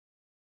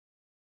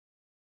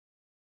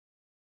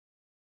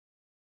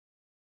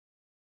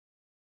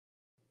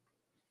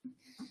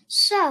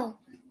So,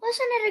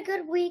 wasn't it a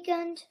good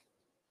weekend?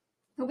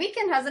 The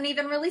weekend hasn't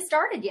even really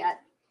started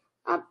yet.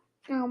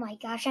 Oh my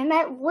gosh, I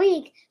meant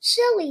week.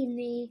 Silly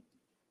me.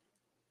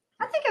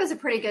 I think it was a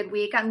pretty good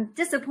week. I'm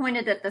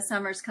disappointed that the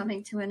summer's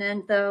coming to an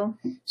end, though.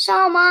 So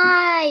am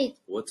I.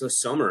 What's a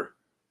summer?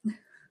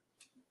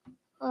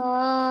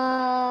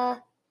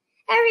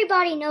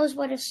 Everybody knows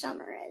what a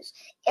summer is.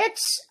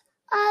 It's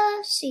a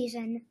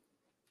season.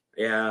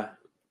 Yeah,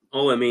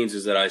 all it means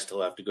is that I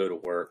still have to go to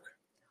work.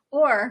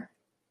 Or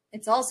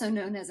it's also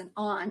known as an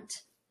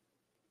aunt.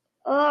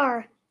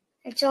 Or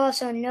it's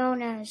also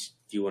known as...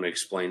 Do you want to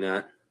explain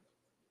that?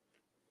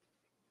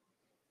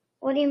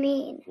 What do you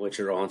mean? What's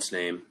your aunt's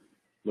name?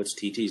 What's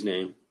TT's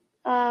name?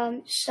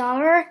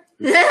 Summer?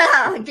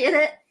 Yeah, get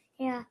it?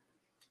 Yeah.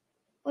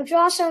 Which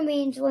also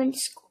means when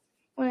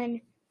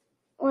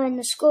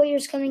the school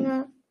year's coming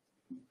up,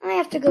 I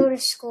have to go to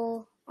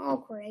school. Oh,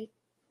 great.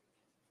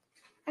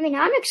 I mean,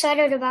 I'm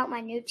excited about my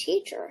new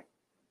teacher.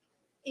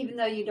 Even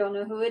though you don't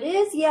know who it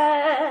is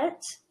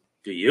yet.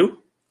 Do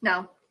you?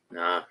 No.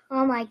 Nah.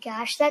 Oh my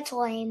gosh, that's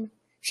lame.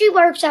 She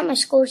works at my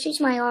school. She's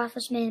my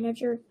office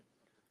manager.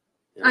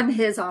 Yeah. I'm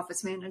his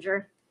office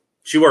manager.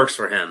 She works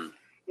for him.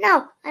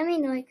 No, I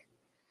mean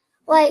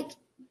like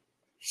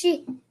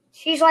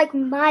she's like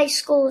my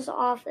school's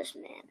office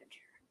manager.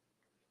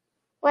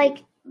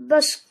 Like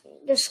the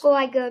school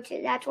I go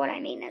to, that's what I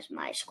mean as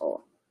my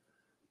school.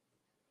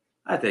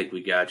 I think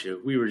we got you.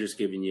 We were just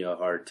giving you a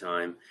hard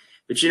time.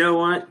 But you know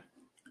what?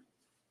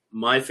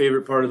 My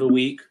favorite part of the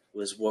week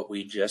was what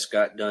we just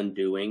got done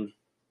doing.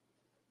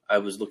 I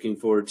was looking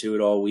forward to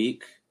it all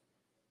week.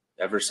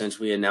 Ever since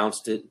we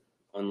announced it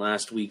on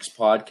last week's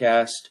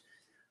podcast,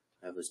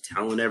 I was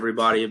telling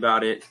everybody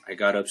about it. I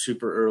got up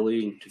super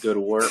early to go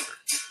to work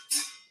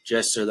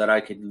just so that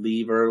I could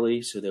leave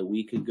early so that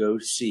we could go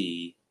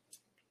see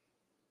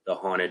the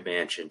Haunted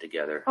Mansion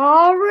together.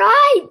 All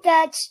right,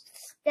 that's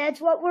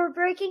what we're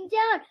breaking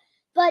down.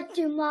 But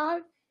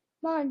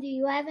Mom, do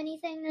you have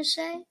anything to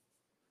say?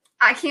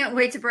 I can't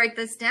wait to break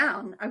this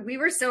down. We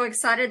were so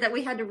excited that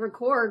we had to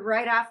record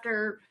right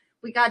after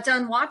we got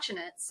done watching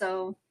it.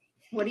 So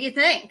what do you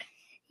think?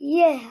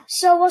 Yeah,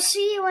 so we'll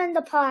see you in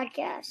the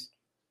podcast.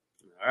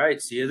 All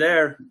right, see you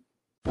there.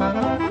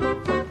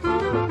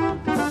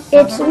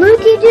 It's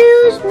Lukey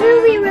Doo's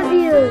Movie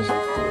Reviews.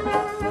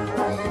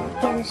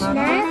 Get a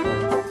snack,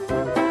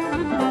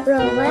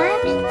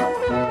 relax,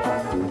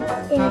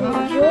 and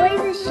enjoy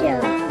the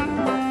show.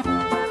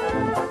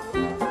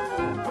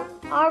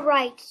 All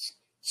right,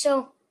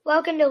 so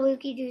welcome to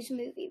Lukey Doo's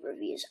Movie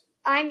Reviews.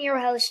 I'm your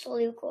host,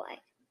 Luke White.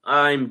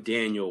 I'm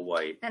Daniel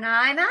White. And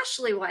I'm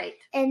Ashley White.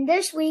 And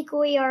this week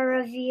we are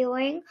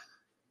reviewing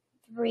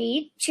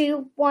 3,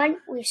 2, 1,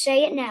 we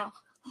say it now.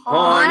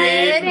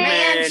 Haunted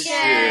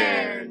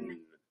Mansion.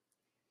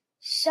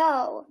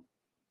 So,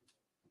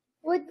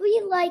 would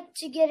we like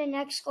to get an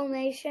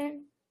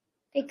exclamation?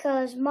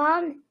 Because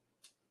Mom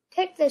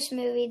picked this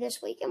movie this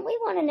week, and we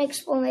want an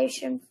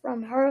explanation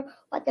from her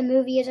what the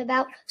movie is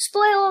about.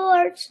 Spoiler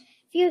alerts!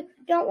 If you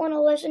don't want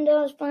to listen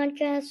to this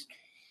podcast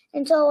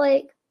until,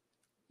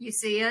 You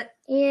see it?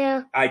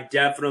 Yeah. I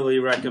definitely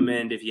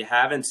recommend, if you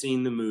haven't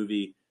seen the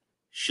movie,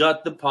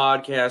 shut the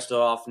podcast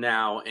off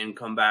now and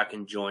come back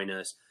and join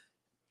us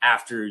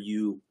after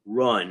you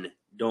run.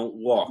 Don't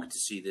walk to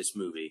see this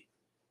movie.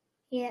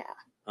 Yeah.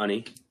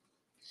 Honey?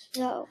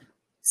 So.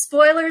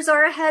 Spoilers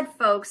are ahead,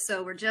 folks,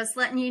 so we're just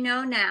letting you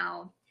know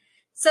now.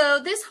 So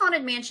this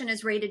Haunted Mansion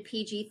is rated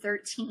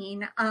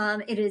PG-13.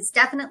 It is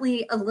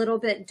definitely a little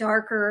bit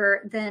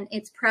darker than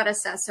its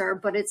predecessor,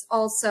 but it's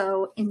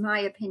also, in my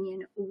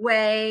opinion,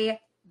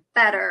 way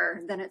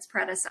better than its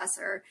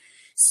predecessor.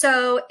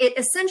 So it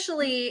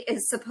essentially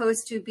is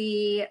supposed to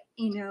be,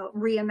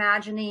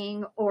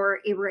 reimagining or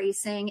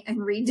erasing and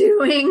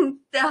redoing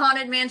the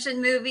Haunted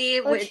Mansion movie,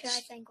 which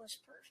I think was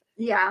perfect.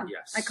 Yeah,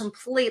 Yes. I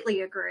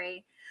completely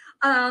agree.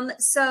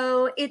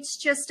 So it's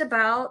just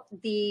about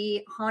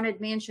the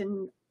Haunted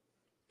Mansion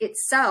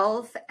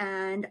itself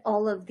and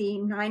all of the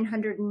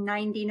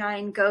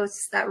 999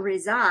 ghosts that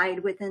reside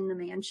within the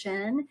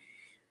mansion.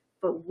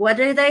 But what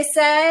do they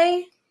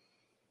say?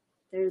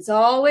 There's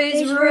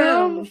always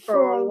room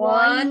for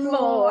one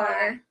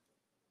more.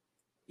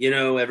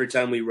 Every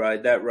time we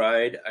ride that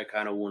ride, I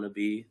kind of want to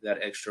be that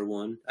extra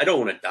one. I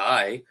don't want to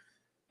die.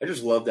 I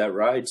just love that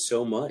ride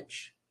so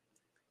much.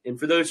 And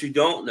for those who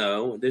don't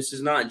know, this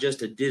is not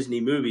just a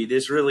Disney movie.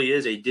 This really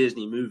is a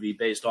Disney movie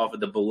based off of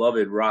the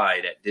beloved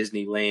ride at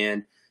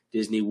Disneyland,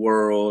 Disney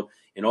World,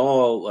 and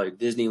all like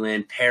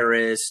Disneyland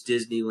Paris,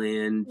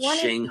 Disneyland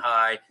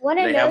Shanghai. Do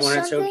they have one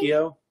in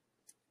Tokyo?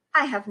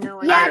 I have no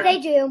idea. Yeah, they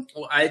do.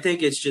 Well, I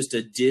think it's just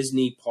a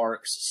Disney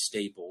Parks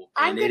staple,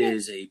 and it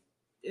is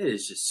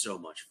just so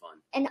much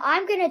fun. And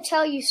I'm gonna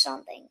tell you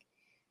something.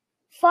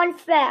 Fun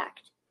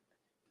fact.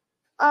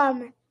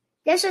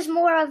 This is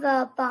more of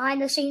a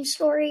behind-the-scenes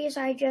stories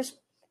I just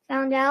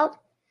found out.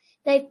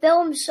 They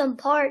filmed some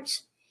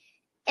parts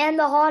in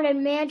the Haunted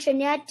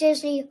Mansion at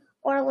Disney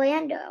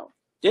Orlando.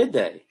 Did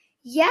they?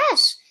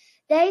 Yes,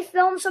 they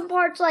filmed some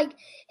parts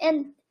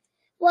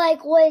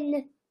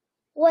when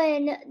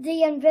when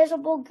the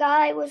invisible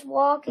guy was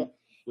walking.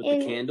 With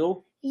the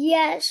candle?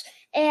 Yes,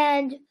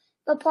 and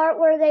the part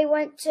where they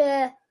went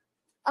to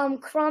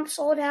Crump's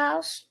old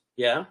house.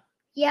 Yeah?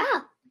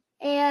 Yeah,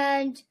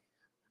 and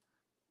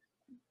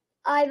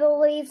I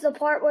believe the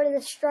part where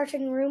the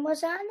stretching room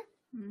was on.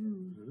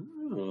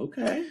 Oh,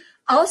 okay.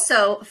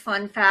 Also,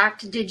 fun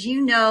fact, did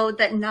you know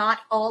that not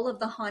all of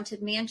the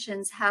Haunted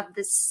Mansions have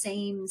the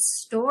same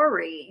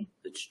story?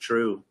 It's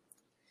true.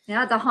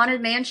 Yeah, the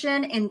Haunted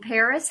Mansion in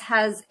Paris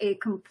has a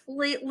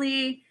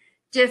completely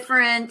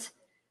different,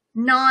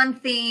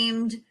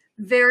 non-themed,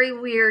 very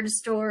weird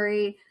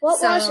story.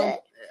 What was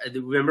it?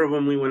 Remember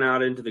when we went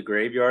out into the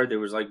graveyard? There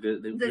was like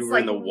we were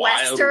like in the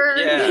Western. wild.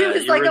 Yeah, It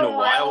was you like were in a the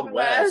Wild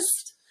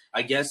West.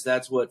 I guess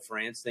that's what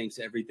France thinks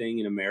everything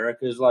in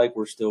America is like.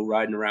 We're still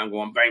riding around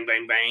going bang,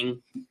 bang,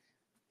 bang.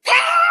 Pow,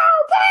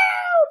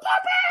 pow, pow,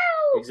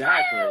 pow.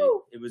 Exactly.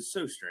 Pow. It was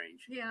so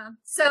strange. Yeah.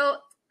 So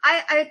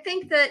I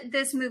think that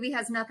this movie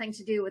has nothing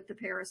to do with the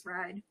Paris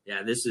ride.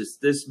 Yeah,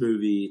 this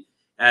movie,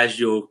 as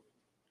you'll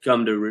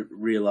come to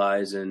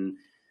realize, and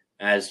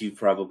as you've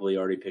probably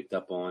already picked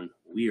up on,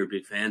 we are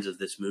big fans of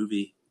this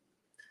movie.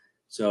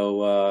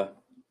 So,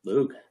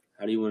 Luke,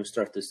 how do you want to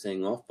start this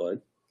thing off,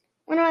 bud?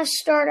 I'm going to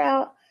start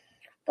out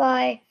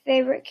by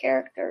favorite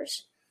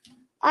characters.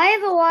 I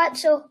have a lot,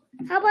 so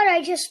how about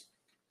I just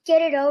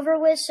get it over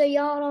with so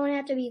y'all don't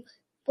have to be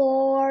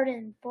bored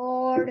and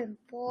bored and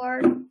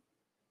bored.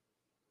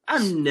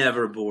 I'm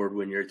never bored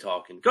when you're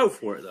talking. Go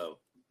for it, though.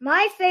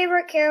 My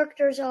favorite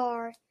characters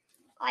are,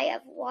 I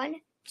have 1,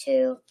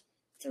 2,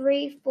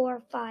 3,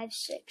 4, 5,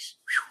 6.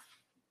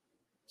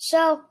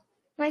 So,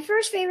 my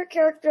first favorite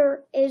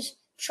character is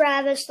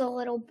Travis the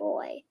little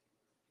boy.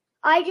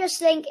 I just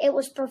think it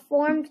was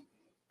performed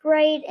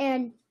great,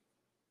 and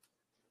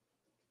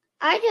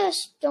I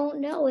just don't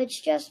know. It's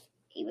just,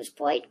 he was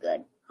played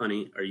good.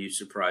 Honey, are you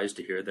surprised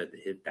to hear that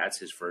that's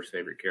his first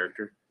favorite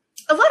character?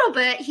 A little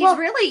bit. He's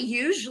really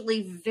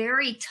usually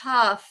very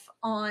tough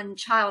on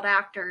child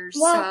actors.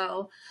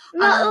 No,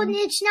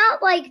 it's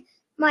not like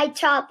my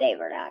top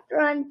favorite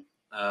actor.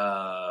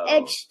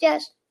 It's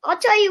just, I'll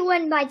tell you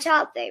when my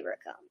top favorite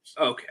comes.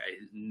 Okay,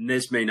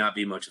 this may not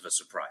be much of a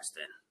surprise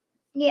then.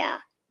 Yeah.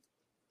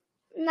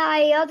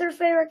 My other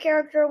favorite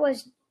character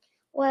was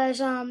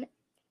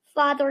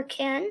Father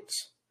Kent.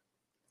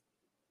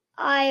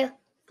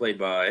 Played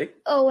by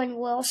Owen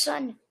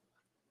Wilson,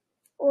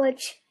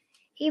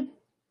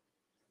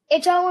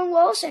 it's Owen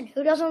Wilson.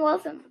 Who doesn't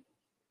love him?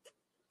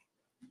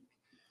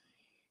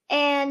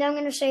 And I'm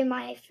going to say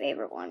my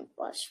favorite one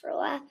was for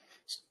last.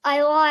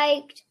 I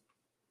liked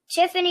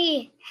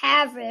Tiffany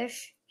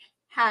Haddish.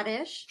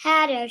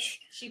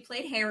 She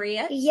played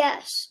Harriet.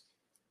 Yes.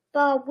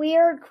 The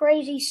weird,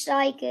 crazy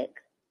psychic.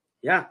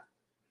 Yeah.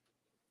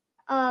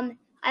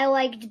 I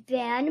liked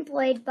Ben,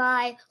 played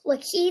by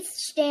Lakeith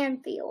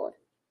Stanfield.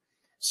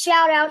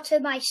 Shout out to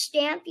my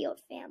Stanfield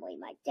family,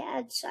 my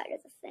dad's side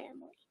of the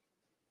family.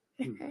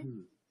 Mm-hmm.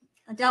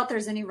 I doubt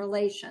there's any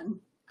relation.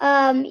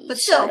 But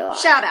still,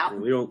 shout out.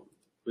 We don't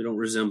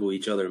resemble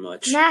each other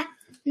much.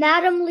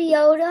 Madame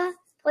Leota,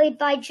 played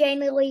by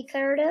Jamie Lee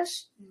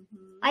Curtis.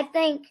 Mm-hmm. I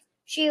think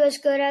she was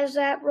good as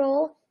that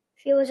role.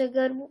 She was a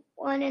good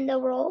one in the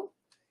role.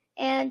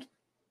 And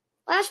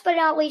last but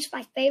not least,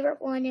 my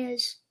favorite one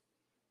is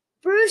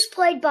Bruce,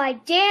 played by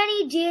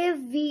Danny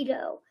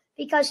DeVito,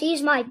 because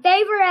he's my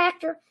favorite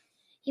actor.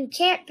 You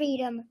can't beat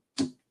him.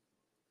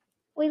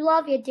 We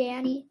love you,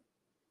 Danny.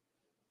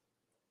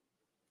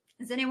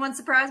 Is anyone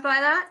surprised by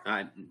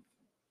that?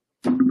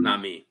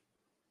 Not me.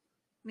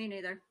 Me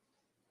neither.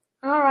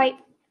 All right.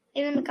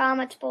 Leave in the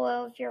comments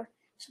below if you're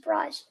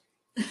surprised.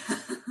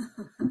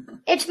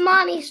 It's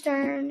Mommy's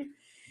turn.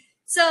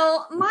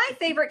 So my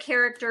favorite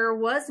character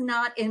was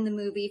not in the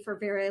movie for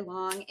very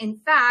long. In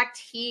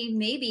fact, he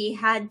maybe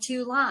had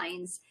 2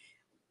 lines.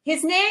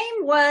 His name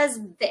was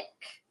Vic.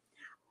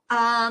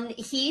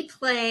 He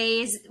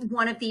plays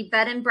one of the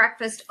bed and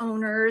breakfast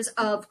owners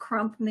of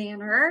Crump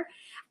Manor,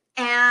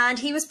 and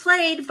he was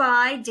played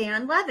by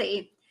Dan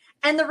Levy.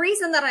 And the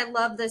reason that I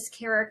love this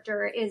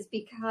character is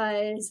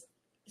because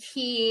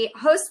he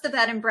hosts the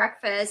bed and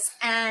breakfast,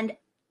 and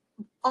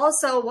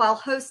also while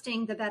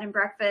hosting the bed and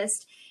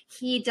breakfast,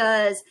 he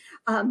does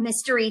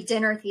mystery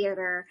dinner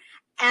theater.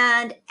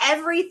 And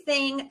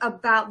everything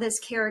about this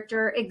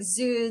character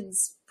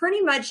exudes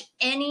pretty much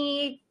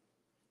any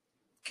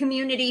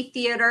community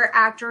theater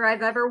actor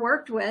I've ever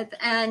worked with.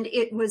 And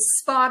it was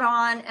spot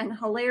on and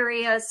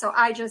hilarious. So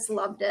I just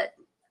loved it.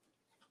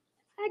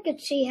 I could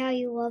see how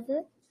you love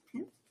it.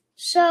 Yeah.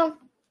 So,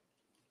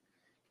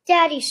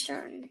 Daddy's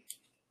turn.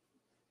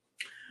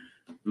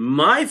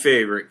 My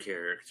favorite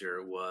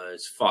character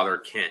was Father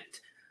Kent.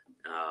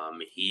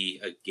 He,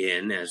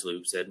 again, as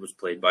Luke said, was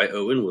played by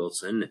Owen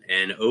Wilson.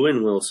 And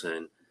Owen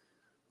Wilson,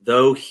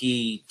 though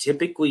he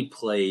typically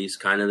plays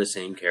kind of the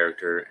same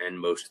character in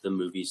most of the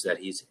movies that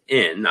he's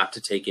in, not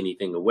to take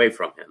anything away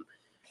from him,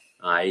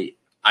 I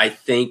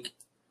think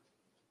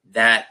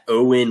that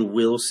Owen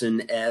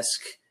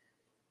Wilson-esque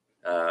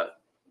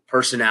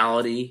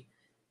personality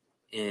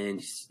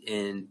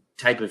and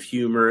type of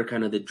humor,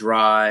 kind of the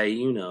dry,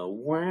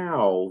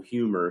 wow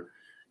humor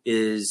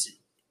is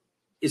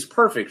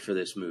perfect for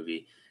this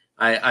movie.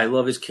 I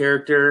love his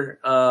character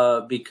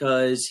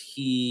because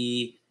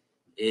he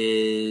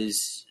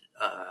is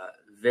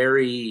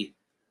very,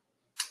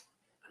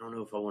 I don't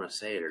know if I want to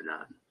say it or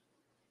not.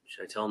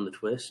 Should I tell him the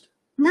twist?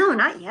 No,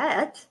 not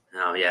yet.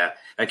 Oh yeah,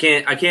 I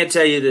can't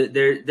tell you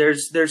that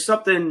there's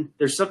something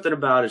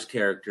about his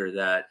character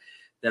that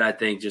I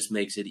think just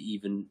makes it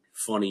even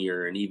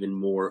funnier and even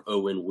more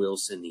Owen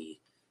Wilson-y.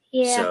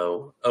 Yeah.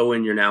 So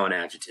Owen, you're now an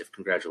adjective.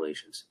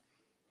 Congratulations.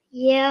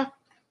 Yeah,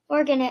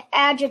 we're gonna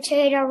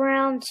agitate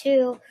around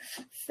to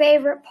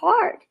favorite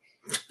part.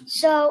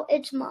 So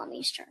it's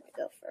Mommy's turn to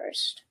go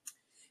first.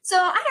 So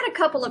I had a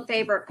couple of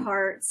favorite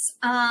parts.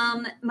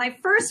 My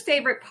first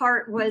favorite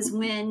part was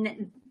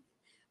when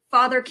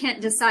Father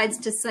Kent decides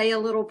to say a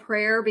little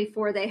prayer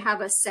before they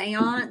have a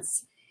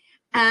seance.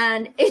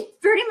 And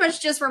it pretty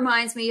much just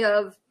reminds me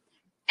of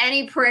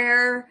any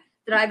prayer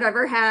that I've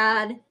ever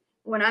had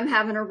when I'm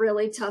having a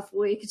really tough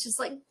week. It's just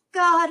like,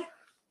 God,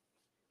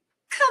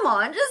 come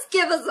on, just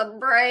give us a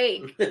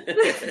break.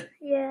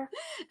 Yeah.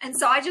 And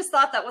so I just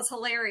thought that was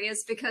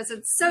hilarious because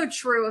it's so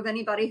true of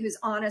anybody who's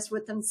honest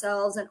with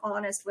themselves and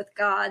honest with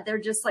God. They're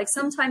just like,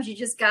 sometimes you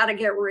just got to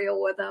get real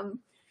with them.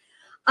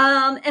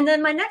 And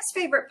then my next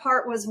favorite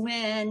part was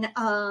when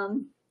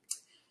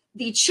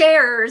the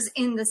chairs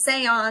in the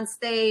seance,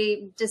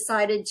 they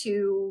decided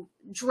to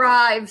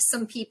drive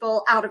some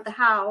people out of the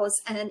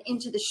house and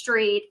into the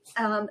street.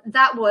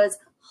 That was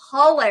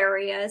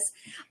hilarious.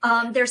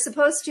 They're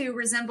supposed to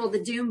resemble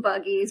the Doom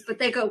buggies, but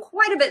they go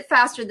quite a bit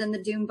faster than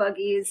the Doom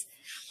buggies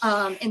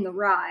in the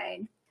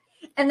ride.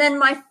 And then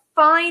my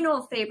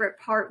final favorite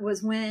part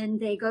was when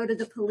they go to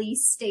the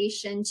police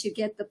station to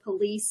get the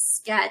police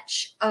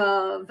sketch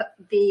of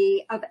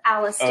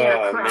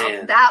Alistair Crumb.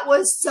 Man. That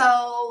was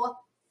so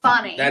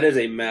funny. That is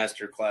a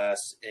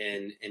masterclass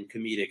in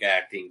comedic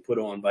acting put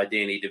on by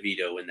Danny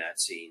DeVito in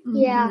that scene.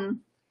 Yeah. Mm-hmm.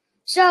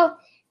 So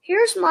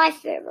here's my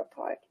favorite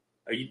part.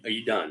 Are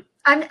you done?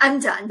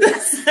 I'm done.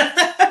 Yes.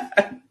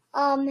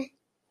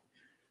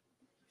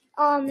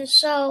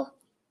 So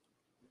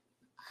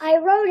I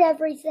wrote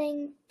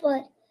everything,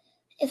 but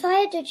if I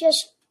had to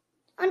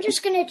I'm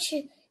just gonna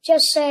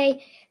just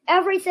say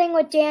everything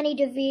with Danny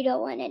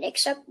DeVito in it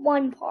except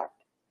one part,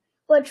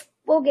 which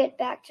we'll get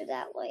back to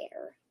that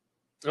later.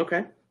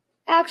 Okay.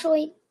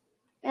 Actually,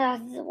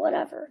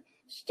 whatever.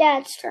 It's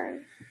Dad's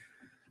turn.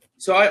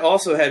 So I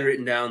also had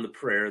written down the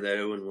prayer that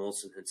Owen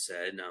Wilson had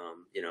said.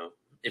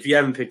 If you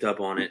haven't picked up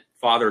on it,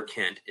 Father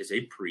Kent is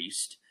a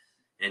priest,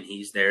 and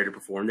he's there to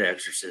perform the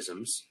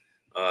exorcisms,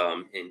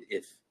 and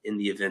if in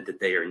the event that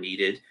they are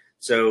needed.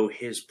 So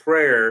his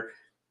prayer,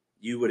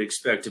 you would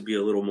expect to be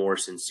a little more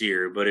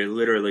sincere, but it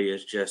literally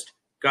is just,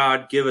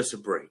 God, give us a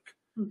break.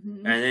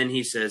 Mm-hmm. And then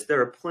he says, there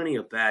are plenty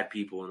of bad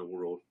people in the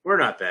world. We're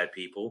not bad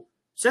people.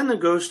 Send the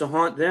ghost to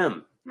haunt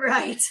them.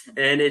 Right.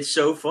 And it's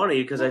so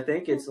funny because I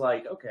think it's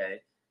like, okay,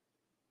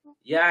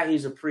 yeah,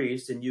 he's a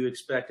priest and you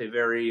expect a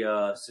very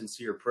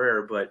sincere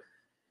prayer, but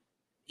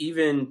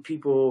even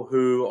people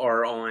who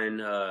are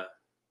on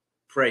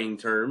praying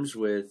terms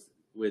with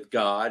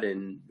God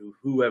and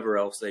whoever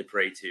else they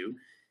pray to,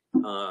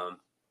 I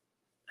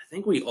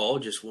think we all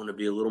just want to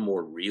be a little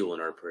more real in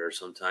our prayers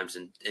sometimes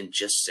and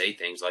just say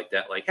things like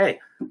that. Like, hey,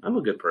 I'm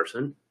a good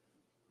person.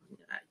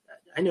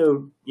 I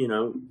know,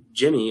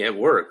 Jimmy at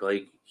work,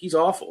 like he's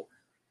awful.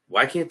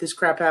 Why can't this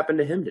crap happen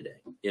to him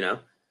today?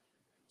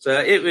 So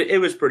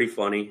it was pretty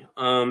funny.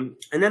 And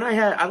then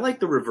I like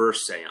the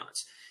reverse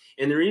seance.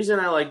 And the reason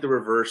I like the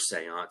reverse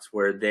seance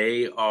where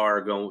they are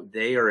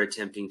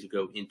attempting to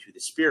go into the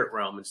spirit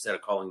realm instead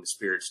of calling the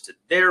spirits to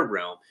their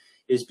realm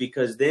is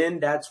because then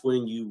that's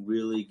when you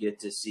really get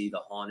to see the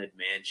Haunted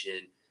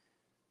Mansion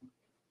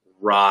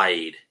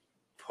ride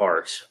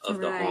part of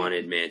the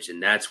Haunted Mansion.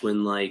 That's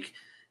when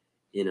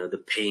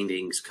the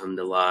paintings come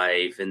to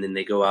life and then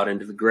they go out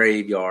into the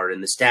graveyard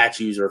and the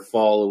statues are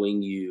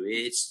following you.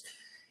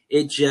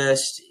 It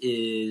just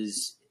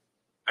is.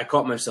 I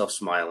caught myself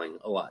smiling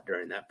a lot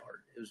during that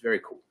part. It was very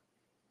cool.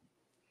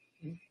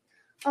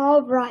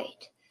 All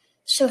right.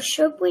 So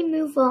should we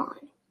move on?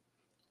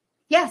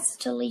 Yes.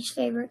 To least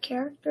favorite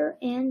character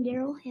and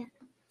Daryl Hannah.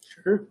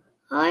 Sure.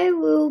 I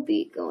will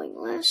be going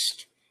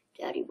last.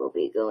 Daddy will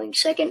be going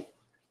second.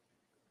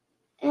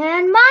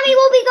 And Mommy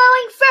will be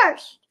going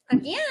first.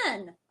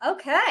 Again.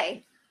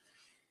 Okay.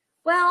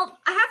 Well,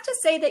 I have to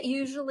say that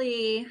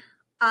usually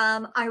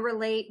I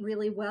relate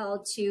really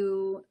well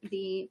to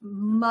the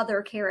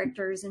mother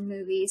characters in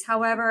movies.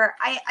 However,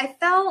 I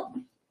felt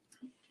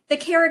the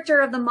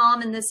character of the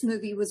mom in this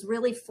movie was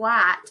really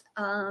flat.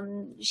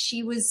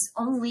 She was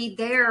only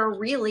there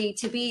really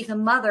to be the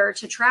mother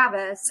to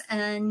Travis.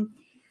 And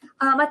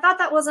I thought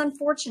that was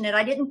unfortunate.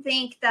 I didn't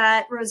think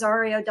that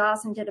Rosario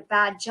Dawson did a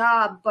bad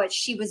job, but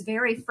she was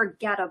very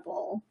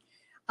forgettable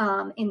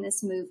in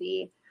this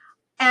movie.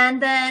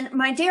 And then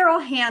my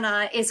Daryl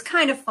Hannah is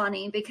kind of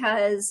funny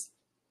because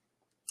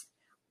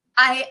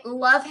I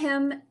love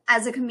him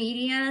as a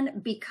comedian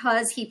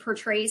because he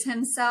portrays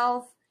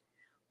himself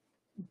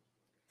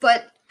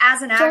But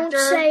as an Don't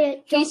actor, say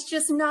it. he's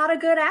just not a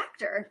good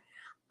actor.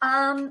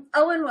 Owen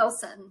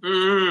Wilson.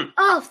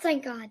 Oh,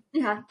 thank God.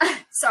 Yeah.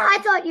 Sorry. I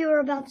thought you were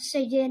about to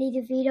say Danny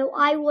DeVito.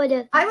 I would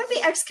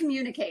be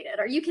excommunicated.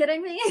 Are you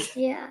kidding me?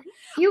 Yeah.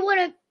 You would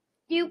have.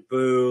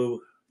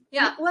 Boo.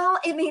 Yeah. Well,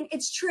 I mean,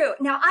 it's true.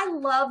 Now, I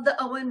love the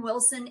Owen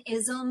Wilson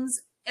isms,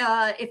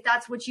 if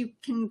that's what you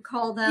can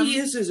call them. He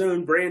is his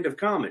own brand of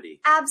comedy.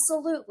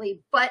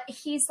 Absolutely. But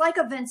he's like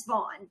a Vince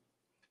Vaughn.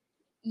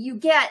 You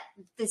get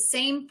the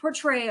same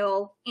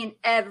portrayal in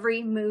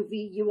every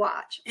movie you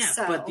watch. Yeah,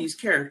 so. but these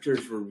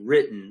characters were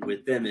written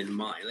with them in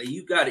mind. Like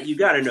you got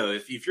to know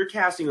if you're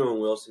casting Owen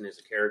Wilson as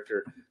a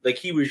character, like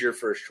he was your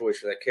first choice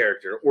for that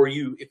character, or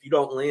if you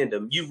don't land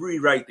him, you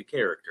rewrite the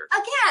character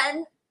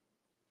again.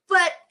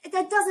 But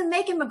that doesn't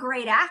make him a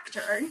great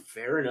actor.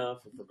 Fair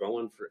enough. If we're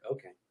going for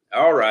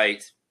all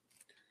right.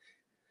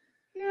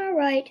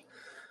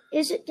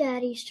 Is it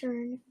Daddy's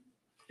turn?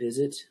 Is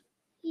it?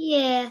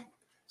 Yeah.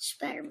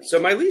 Spider-Man. So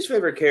my least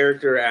favorite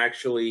character,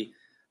 actually,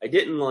 I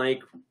didn't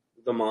like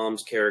the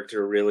mom's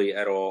character really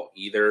at all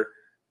either.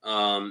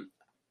 I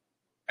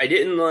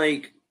didn't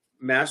like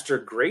Master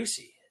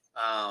Gracie.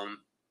 I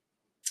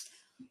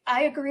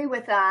agree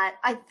with that.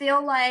 I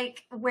feel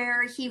like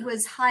where he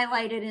was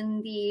highlighted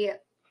in the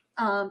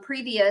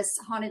previous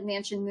Haunted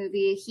Mansion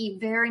movie, he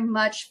very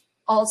much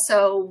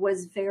also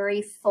was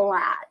very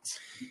flat.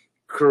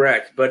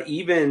 Correct. But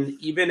even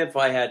if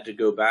I had to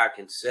go back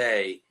and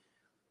say,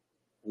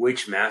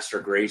 which Master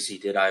Gracie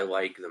did I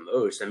like the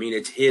most? I mean,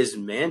 it's his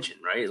mansion,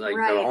 right? Like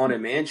right. The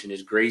Haunted Mansion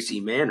is Gracie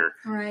Manor.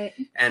 Right.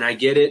 And I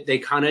get it. They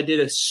kind of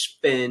did a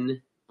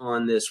spin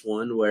on this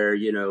one where,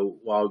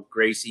 while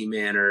Gracie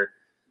Manor,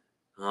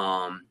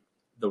 the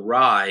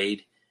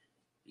ride,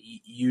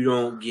 you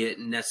don't get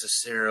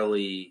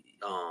necessarily,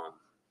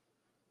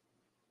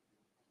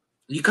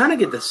 you kind of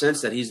get the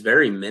sense that he's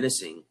very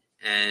menacing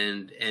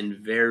and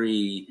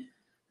very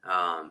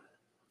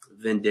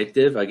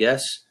vindictive, I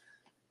guess.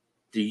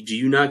 Do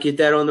you not get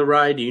that on the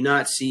ride? Do you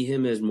not see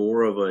him as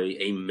more of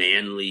a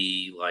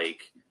manly,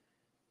 like,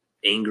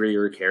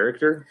 angrier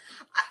character?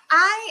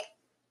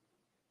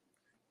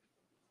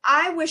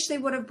 I wish they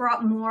would have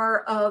brought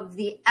more of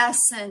the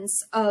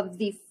essence of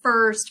the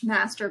first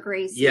Master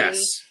Gracie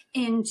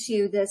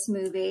into this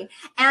movie.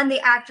 And the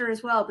actor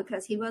as well,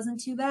 because he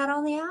wasn't too bad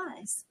on the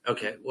eyes.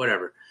 Okay,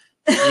 whatever.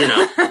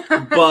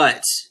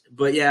 But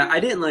yeah, I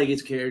didn't like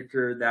his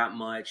character that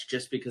much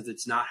just because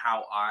it's not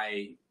how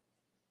I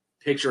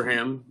picture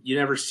him. You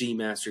never see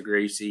Master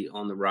Gracie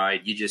on the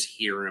ride. You just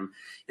hear him.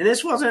 And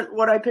this wasn't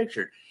what I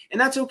pictured.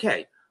 And that's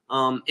okay.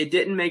 It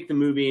didn't make the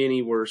movie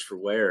any worse for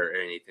wear or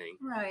anything.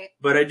 Right.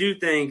 But I do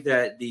think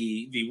that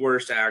the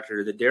worst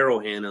actor, the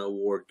Daryl Hannah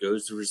Award,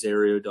 goes to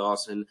Rosario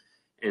Dawson.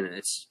 And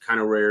it's kind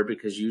of rare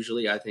because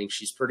usually I think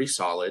she's pretty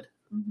solid.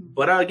 Mm-hmm.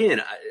 But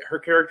again, her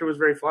character was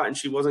very flat and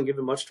she wasn't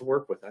given much to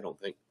work with, I don't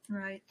think.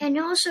 Right. And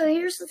also,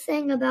 here's the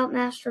thing about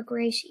Master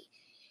Gracie.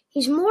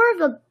 He's more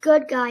of a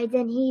good guy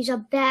than he's a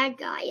bad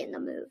guy in the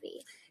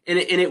movie. And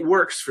it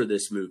works for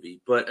this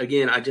movie. But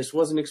again, I just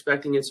wasn't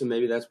expecting it, so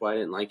maybe that's why I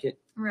didn't like it.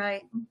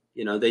 Right.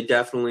 They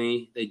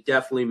definitely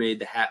made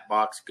the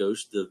Hatbox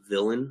Ghost the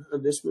villain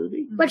of this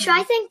movie. Which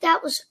I think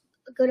that was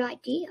a good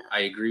idea.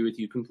 I agree with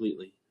you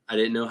completely. I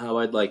didn't know how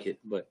I'd like it,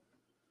 but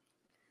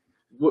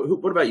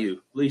what about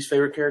you? Least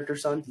favorite character,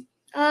 son?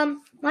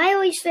 My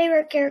least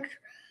favorite character,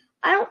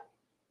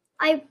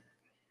 I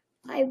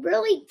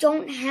really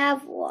don't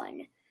have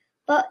one,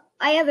 but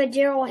I have a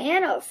Daryl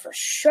Hannah for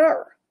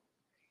sure.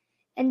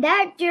 And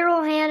that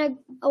Daryl Hannah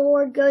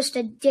Award goes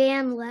to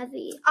Dan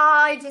Levy.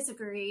 I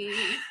disagree.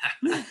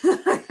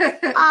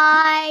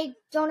 I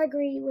don't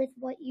agree with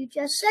what you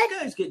just said.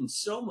 This guy's getting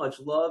so much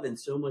love and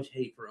so much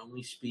hate for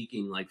only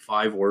speaking like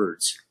 5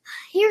 words.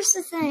 Here's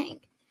the thing.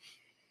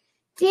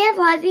 Dan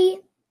Levy,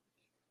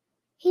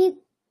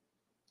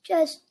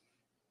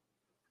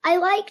 I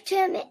liked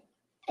him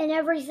and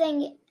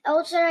everything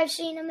else that I've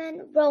seen him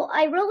in. Well,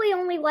 I really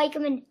only like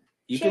him in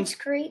Schitt's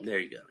Creek. There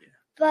you go, yeah.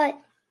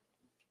 But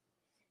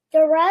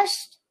the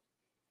rest,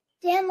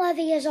 Dan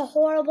Levy is a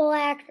horrible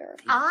actor.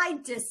 I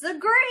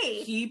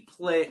disagree.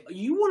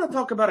 You want to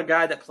talk about a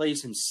guy that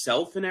plays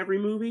himself in every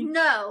movie?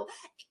 No,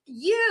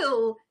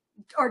 you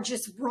are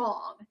just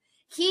wrong.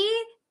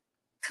 He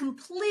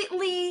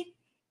completely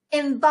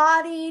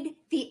embodied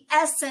the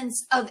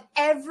essence of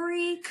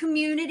every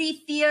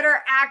community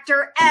theater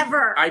actor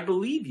ever. I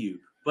believe you.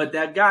 But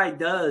that guy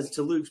does,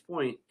 to Luke's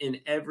point,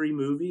 in every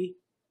movie,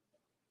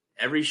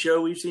 every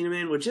show we've seen him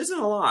in, which isn't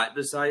a lot,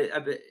 besides...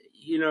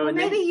 Well,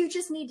 maybe you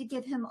just need to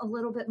give him a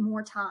little bit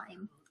more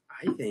time.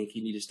 I think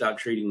you need to stop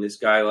treating this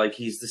guy like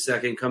he's the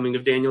second coming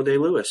of Daniel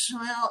Day-Lewis.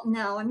 Well,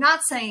 no, I'm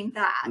not saying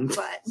that,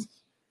 but...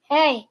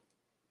 Hey,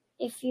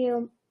 if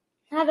you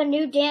have a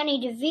new Danny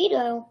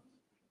DeVito,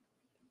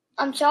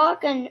 I'm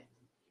talking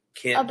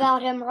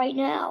about him right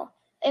now,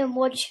 and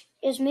which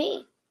is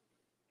me.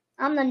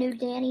 I'm the new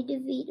Danny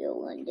DeVito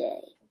one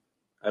day.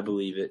 I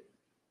believe it.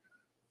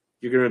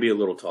 You're going to be a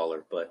little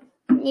taller, but...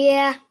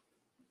 Yeah,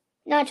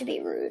 not to be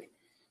rude.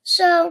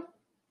 So,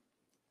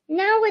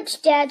 now it's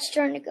Dad's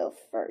turn to go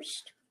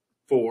first.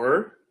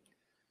 for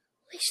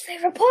least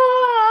favorite part.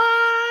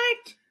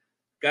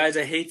 Guys,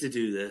 I hate to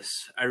do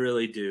this. I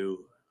really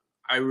do.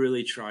 I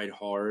really tried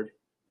hard.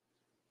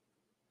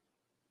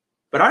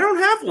 But I don't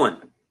have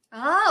one.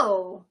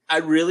 Oh. I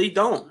really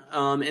don't.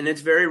 And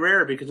it's very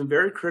rare because I'm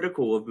very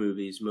critical of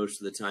movies most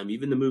of the time,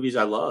 even the movies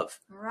I love.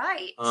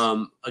 Right.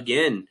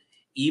 Again,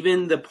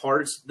 even the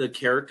parts, the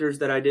characters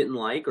that I didn't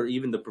like, or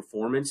even the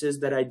performances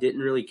that I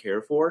didn't really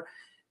care for,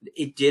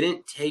 it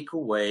didn't take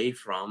away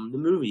from the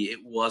movie. It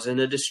wasn't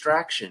a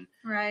distraction.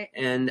 Right.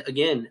 And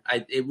again,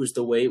 it was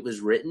the way it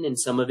was written, and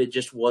some of it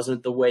just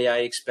wasn't the way I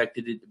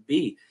expected it to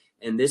be.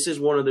 And this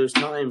is one of those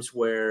times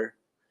where,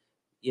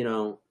 you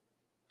know,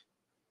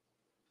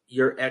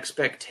 your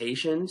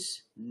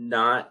expectations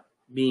not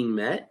being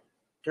met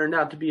turned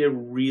out to be a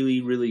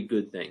really, really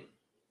good thing.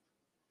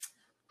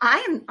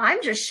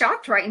 I'm just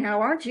shocked right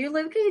now, aren't you,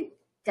 Lukey?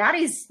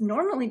 Daddy's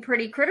normally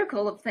pretty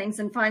critical of things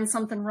and finds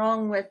something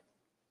wrong with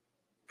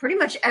pretty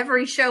much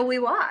every show we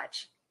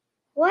watch.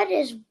 What?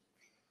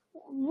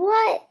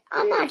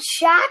 I'm not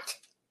shocked.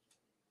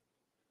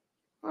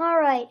 All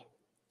right,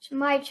 it's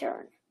my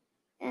turn.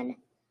 And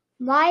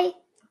my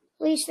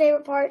least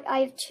favorite part, I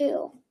have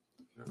two.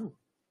 Oh.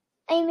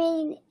 I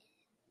mean,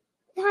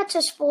 not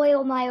to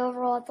spoil my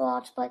overall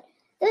thoughts, but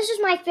this is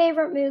my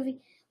favorite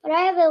movie, but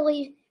I have at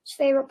least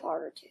favorite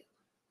part or two.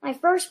 My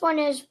first one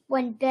is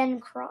when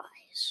Ben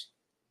cries.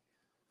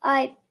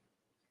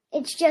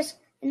 It's just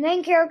the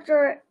main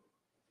character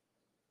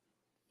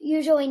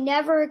usually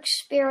never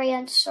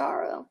experienced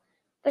sorrow,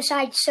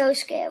 besides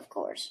Sosuke, of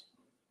course,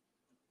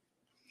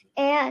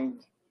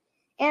 and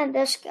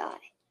this guy.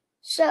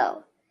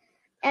 So,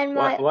 and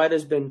Why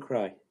does Ben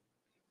cry?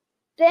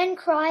 Ben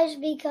cries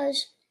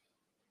because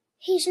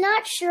he's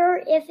not sure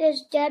if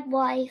his dead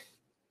wife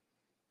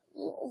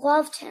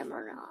loved him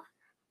or not.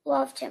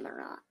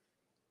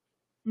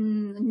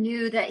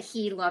 Knew that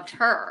he loved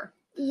her.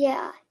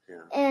 Yeah.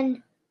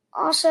 And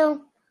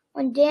also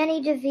when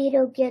Danny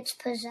DeVito gets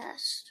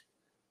possessed.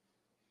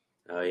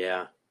 Oh,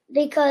 yeah.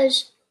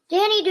 Because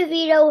Danny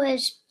DeVito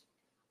has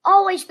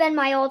always been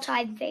my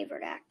all-time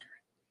favorite actor.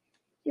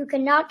 You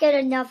cannot get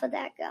enough of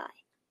that guy.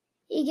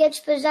 He gets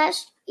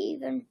possessed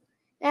even.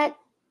 It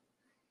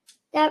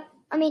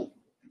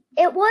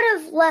would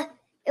have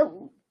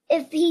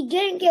if he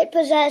didn't get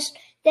possessed,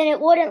 then it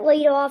wouldn't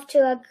lead off to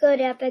a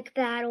good epic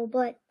battle,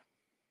 but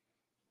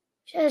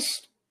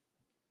just,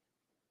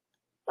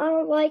 I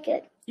don't like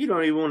it. You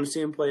don't even want to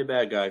see him play a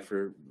bad guy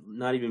for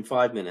not even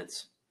 5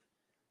 minutes.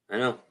 I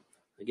know.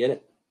 I get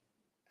it.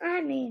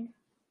 I mean,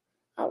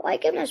 I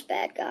like him as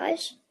bad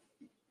guys.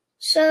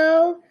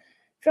 So,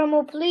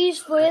 drumroll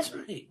please with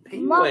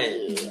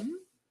Monkey.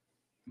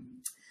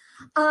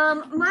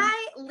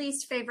 My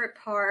least favorite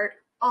part,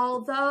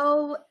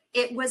 although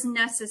it was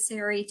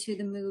necessary to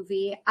the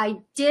movie,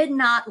 I did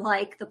not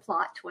like the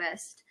plot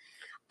twist.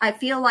 I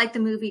feel like the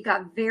movie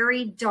got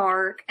very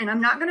dark, and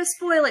I'm not going to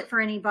spoil it for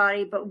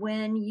anybody, but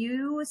when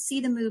you see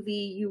the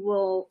movie, you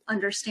will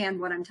understand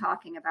what I'm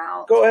talking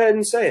about. Go ahead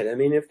and say it. I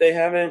mean, if they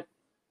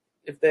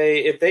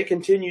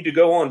continue to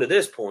go on to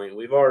this point,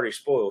 we've already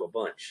spoiled a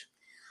bunch.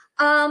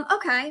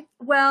 Okay.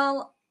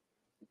 Well,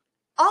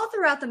 all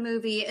throughout the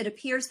movie, it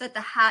appears that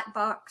the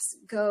Hatbox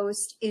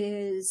Ghost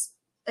is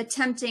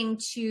attempting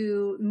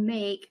to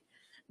make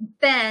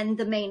Ben,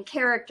 the main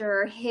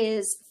character,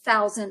 his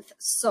 1000th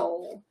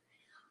soul.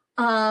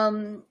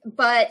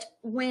 But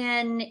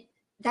when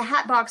the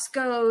Hatbox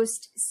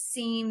Ghost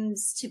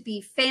seems to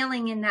be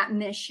failing in that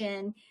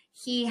mission,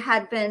 he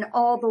had been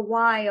all the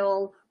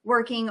while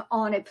working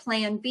on a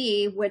plan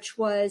B, which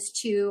was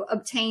to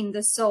obtain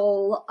the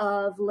soul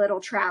of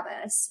little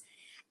Travis.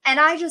 And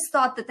I just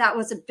thought that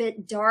was a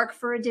bit dark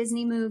for a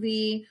Disney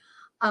movie.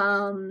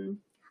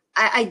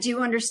 I do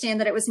understand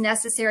that it was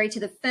necessary to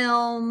the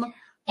film,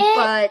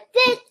 but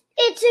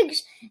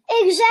it's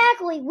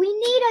exactly, we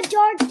need a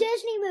dark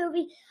Disney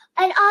movie,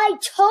 and I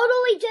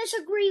totally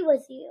disagree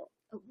with you.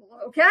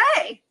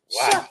 Okay.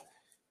 Wow. So,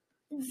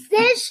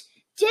 this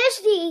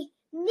Disney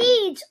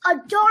needs a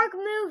dark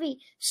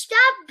movie.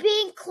 Stop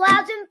being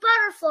clouds and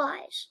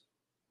butterflies.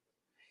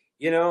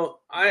 You know,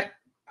 I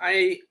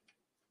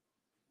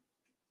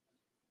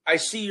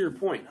see your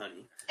point,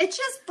 honey. It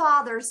just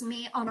bothers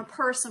me on a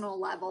personal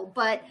level,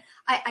 but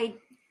I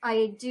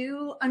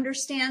do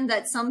understand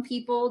that some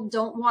people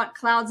don't want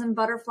clouds and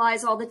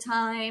butterflies all the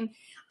time.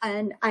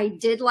 And I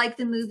did like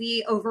the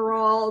movie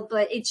overall,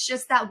 but it's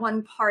just that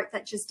one part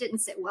that just didn't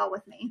sit well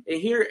with me.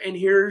 And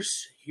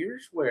here's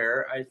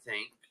where I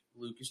think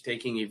Luke is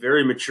taking a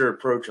very mature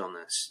approach on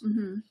this.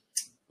 Mm-hmm.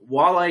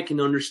 While I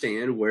can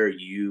understand where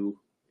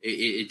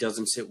it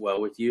doesn't sit well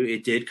with you,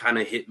 it did kind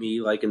of hit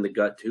me like in the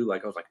gut too.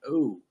 Like I was like,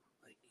 oh,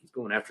 like he's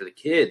going after the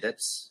kid.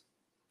 That's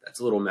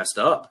a little messed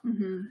up.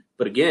 Mm-hmm.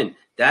 But again,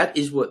 that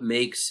is what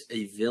makes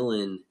a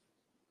villain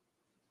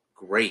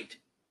great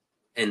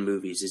in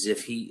movies, is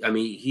if he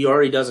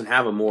already doesn't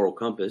have a moral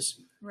compass.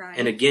 Right.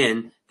 And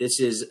again, this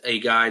is a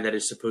guy that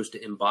is supposed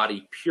to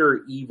embody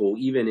pure evil,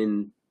 even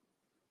in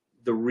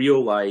the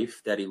real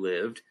life that he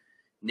lived.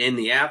 And in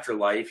the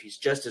afterlife, he's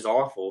just as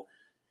awful.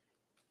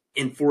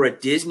 And for a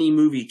Disney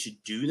movie to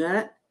do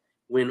that,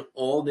 when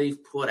all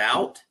they've put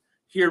out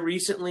here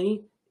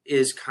recently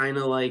is kind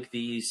of like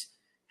these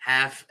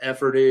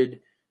half-efforted,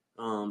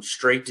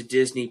 straight to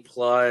Disney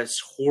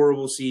Plus,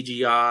 horrible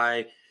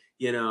CGI,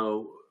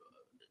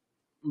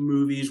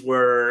 movies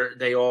where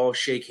they all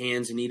shake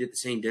hands and eat at the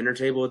same dinner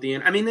table at the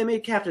end. I mean, they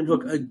made Captain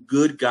Hook a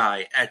good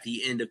guy at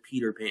the end of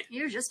Peter Pan.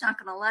 You're just not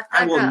going to let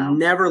that go. I go. will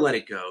never let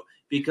it go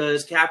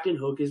because Captain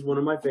Hook is one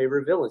of my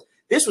favorite villains.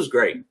 This was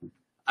great.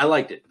 I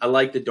liked it. I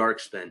liked the dark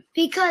spin.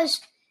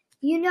 Because,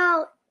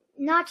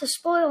 not to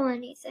spoil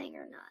anything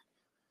or not,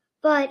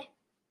 but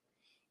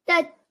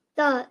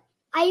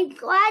I'm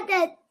glad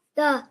that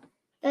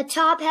the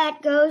Top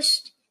Hat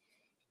ghost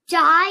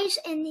dies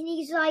and then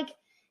he's not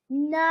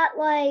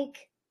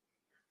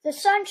the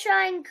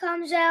sunshine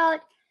comes out,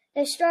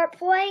 they start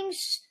playing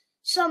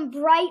some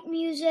bright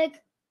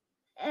music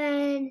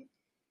and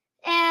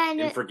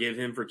forgive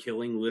him for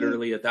killing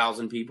literally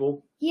 1,000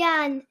 people.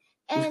 Yeah,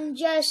 and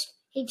just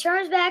he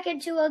turns back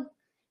into a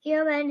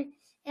human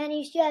and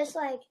he's just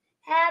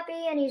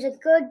happy and he's a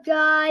good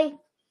guy.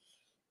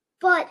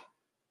 But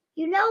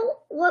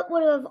what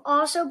would have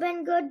also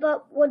been good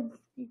but would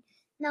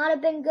not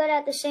have been good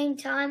at the same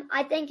time?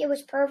 I think it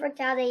was perfect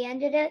how they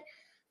ended it.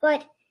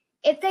 But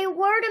if they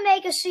were to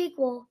make a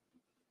sequel,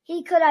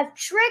 he could have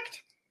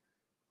tricked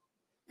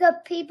the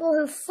people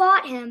who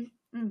fought him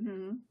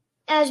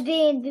as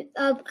being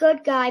a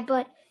good guy,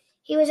 but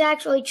he was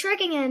actually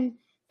tricking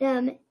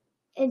them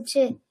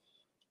into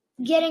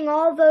getting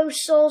all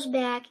those souls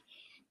back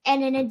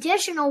and an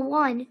additional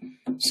one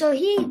so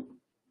he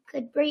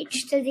could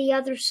reach to the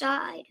other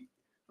side.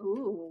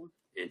 Ooh.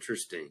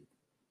 Interesting.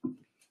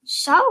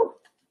 So,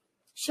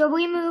 shall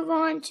we move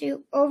on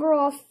to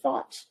overall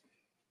thoughts?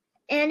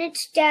 And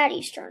it's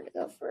Daddy's turn to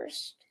go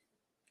first.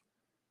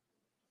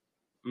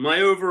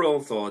 My overall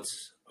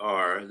thoughts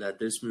are that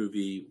this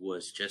movie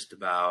was just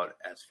about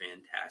as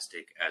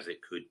fantastic as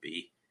it could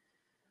be.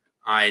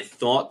 I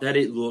thought that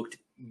it looked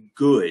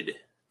good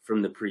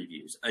from the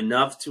previews,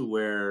 enough to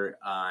where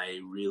I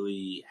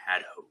really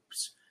had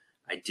hopes.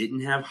 I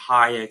didn't have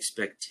high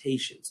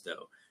expectations,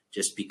 though,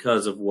 just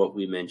because of what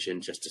we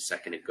mentioned just a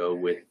second ago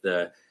with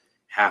the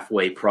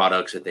halfway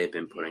products that they've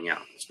been putting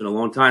out. It's been a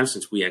long time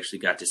since we actually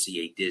got to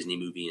see a Disney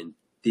movie in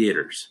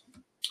theaters.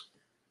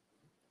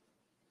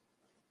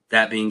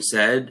 That being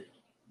said,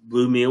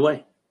 blew me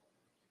away.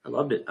 I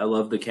loved it. I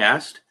loved the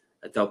cast.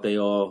 I thought they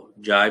all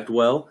jived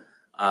well.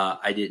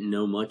 I didn't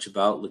know much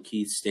about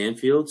Lakeith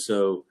Stanfield,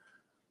 so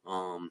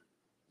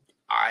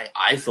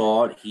I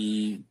thought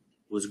he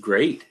was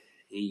great.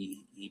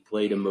 He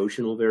played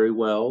emotional very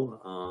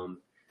well.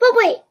 But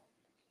wait,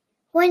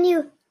 when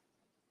you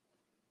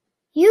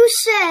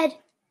said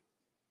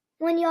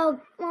when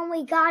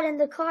we got in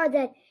the car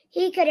that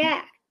he could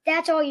act.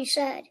 That's all you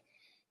said.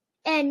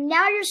 And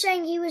now you're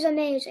saying he was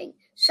amazing.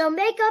 So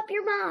make up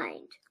your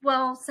mind.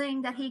 Well,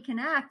 saying that he can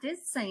act is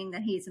saying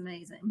that he's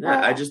amazing.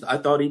 Yeah, I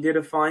thought he did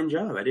a fine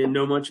job. I didn't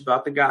know much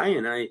about the guy,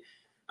 and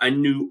I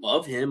knew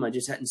of him. I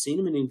just hadn't seen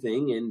him in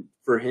anything. And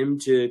for him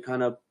to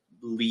kind of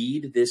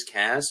lead this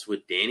cast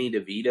with Danny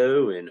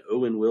DeVito and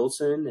Owen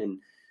Wilson and,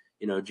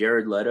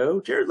 Jared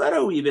Leto. Jared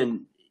Leto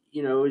even,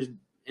 is,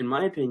 in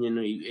my opinion,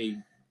 a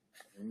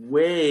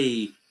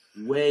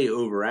way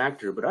over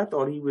actor, but I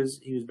thought he was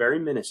very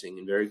menacing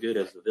and very good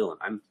as the villain.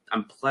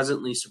 I'm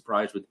pleasantly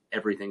surprised with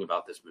everything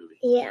about this movie.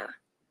 Yeah.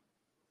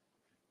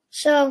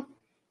 So,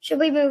 should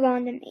we move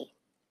on to me?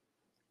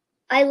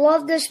 I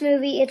love this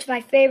movie. It's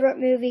my favorite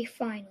movie.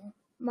 Final.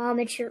 Mom,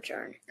 it's your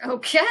turn.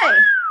 Okay.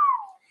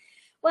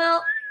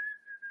 Well,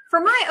 for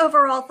my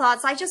overall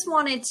thoughts, I just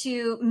wanted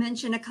to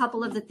mention a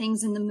couple of the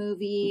things in the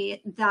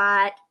movie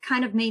that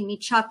kind of made me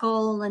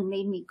chuckle and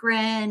made me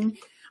grin.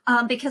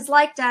 Because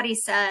like Daddy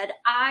said,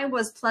 I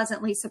was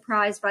pleasantly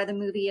surprised by the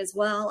movie as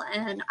well,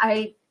 and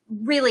I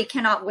really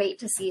cannot wait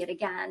to see it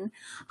again.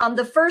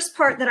 The first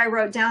part that I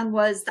wrote down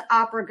was the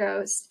opera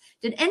ghost.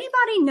 Did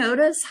anybody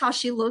notice how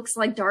she looks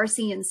like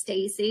Darcy and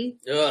Stacy?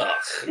 Ugh,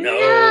 no,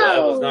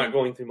 that was not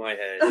going through my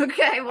head.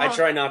 Okay, well, I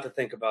try not to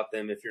think about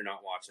them if you're not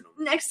watching them.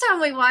 Next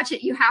time we watch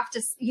it, you have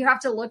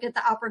to look at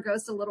the opera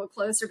ghost a little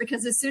closer,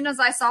 because as soon as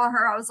I saw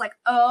her, I was like,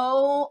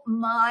 oh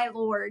my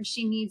Lord,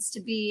 she needs to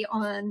be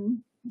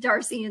on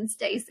Darcy and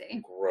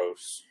Stacy.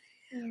 Gross.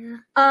 Yeah.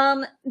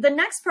 The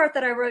next part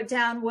that I wrote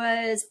down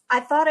was, I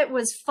thought it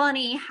was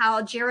funny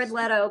how Jared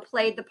Leto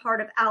played the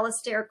part of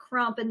Alistair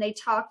Crump, and they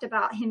talked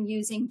about him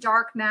using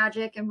dark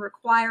magic and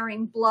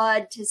requiring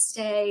blood to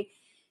stay,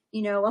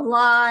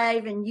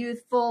 alive and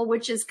youthful,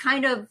 which is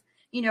kind of,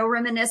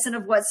 reminiscent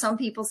of what some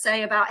people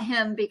say about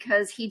him,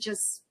 because he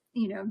just,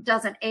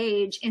 doesn't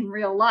age in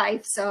real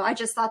life. So I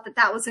just thought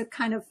that was a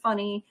kind of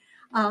funny,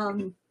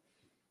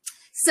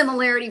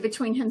 similarity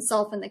between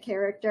himself and the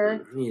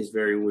character. He is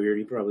very weird.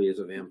 He probably is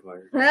a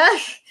vampire.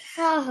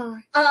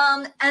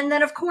 And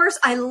then of course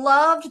I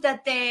loved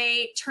that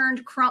they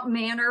turned Crump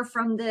Manor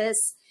from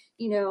this,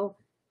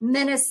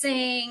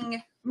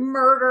 menacing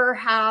murder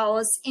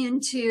house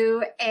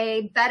into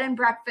a bed and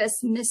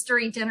breakfast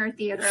mystery dinner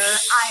theater.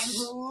 I'm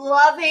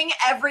loving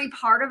every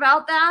part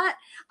about that.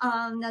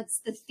 That's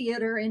the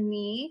theater in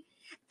me.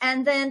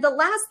 And then the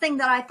last thing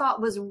that I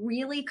thought was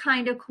really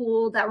kind of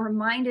cool that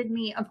reminded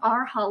me of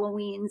our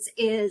Halloweens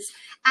is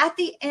at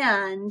the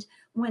end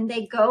when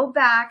they go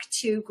back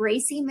to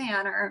Gracie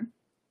Manor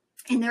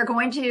and they're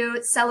going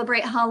to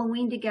celebrate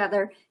Halloween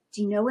together.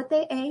 Do you know what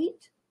they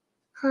ate?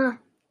 Huh.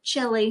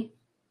 Chili.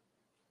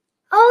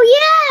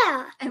 Oh,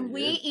 yeah. And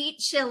we eat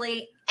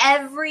chili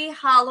every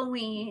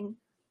Halloween.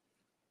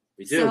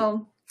 We do.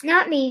 So,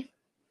 Not me.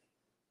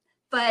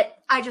 but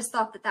I just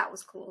thought that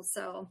was cool.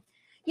 So,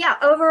 yeah,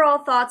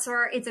 overall thoughts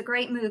are it's a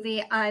great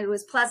movie. I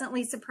was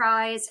pleasantly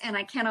surprised, and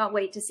I cannot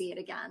wait to see it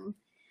again.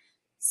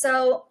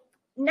 So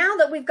now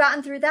that we've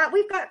gotten through that,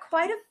 we've got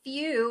quite a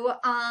few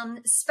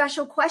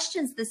special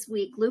questions this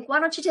week. Luke, why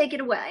don't you take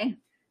it away?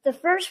 The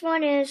first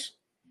one is,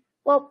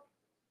 well,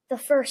 the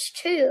first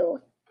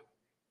two.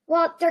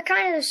 Well, they're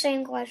kind of the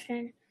same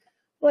question,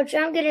 which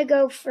I'm going to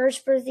go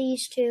first for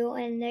these two,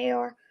 and they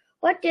are,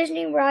 what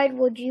Disney ride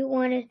would you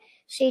want to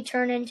see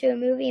turn into a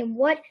movie, and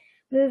what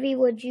movie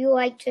would you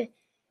like to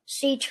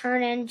see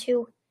turn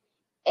into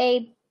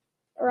a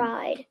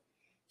ride?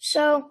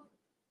 So,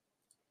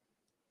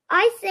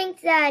 I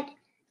think that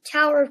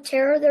Tower of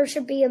Terror, there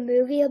should be a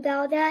movie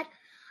about that.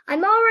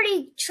 I'm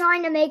already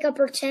trying to make a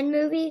pretend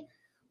movie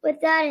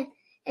with that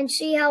and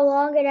see how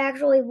long it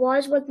actually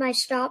was with my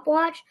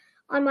stopwatch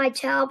on my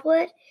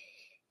tablet.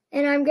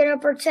 And I'm going to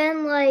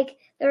pretend like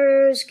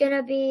there's going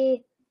to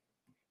be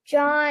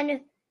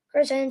John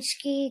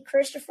Krasinski,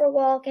 Christopher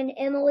Walken,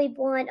 Emily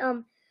Blunt,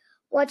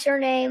 what's her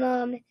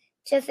name?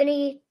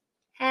 Tiffany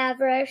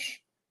Haddish.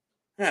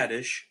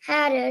 Radish.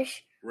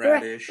 Radish.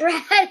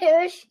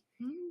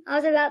 I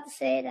was about to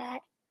say that.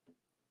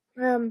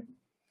 No,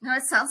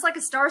 it sounds like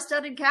a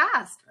star-studded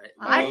cast.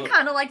 I'd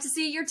kind of like to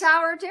see your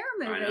Tower of Terror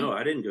movie. I know,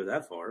 I didn't go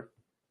that far.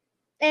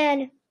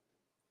 And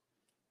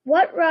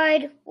what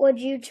ride would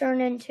you turn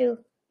into?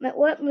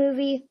 What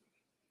movie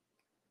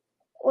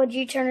would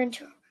you turn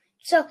into?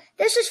 So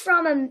this is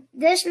from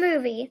this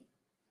movie.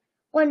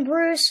 When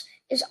Bruce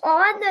is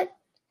on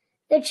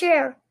the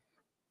chair,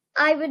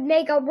 I would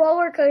make a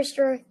roller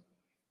coaster,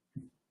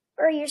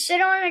 or you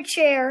sit on a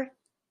chair,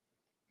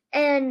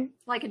 and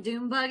like a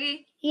doom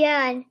buggy.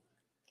 Yeah,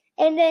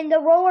 and then the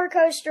roller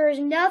coaster is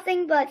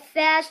nothing but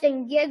fast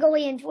and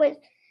giggly and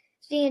twisty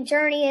and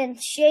turny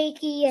and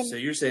shaky. And so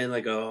you're saying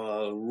like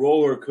a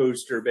roller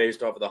coaster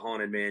based off of the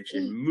Haunted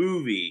Mansion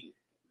movie,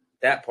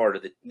 that part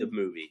of the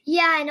movie.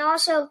 Yeah, and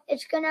also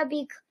it's gonna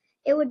be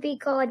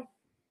called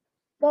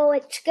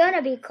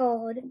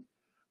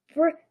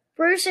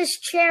Bruce's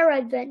Chair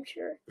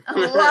Adventure.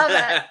 I love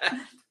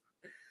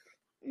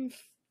it.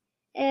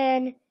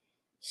 And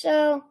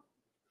so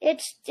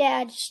it's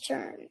Dad's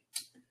turn.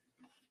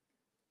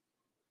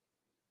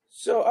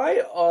 So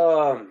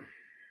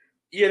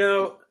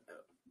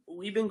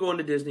we've been going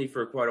to Disney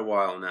for quite a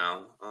while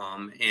now.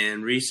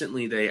 And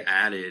recently they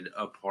added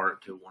a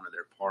part to one of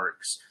their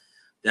parks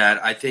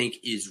that I think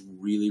is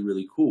really,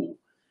 really cool.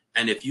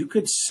 And if you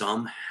could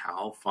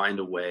somehow find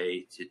a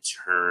way to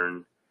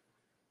turn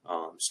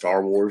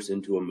Star Wars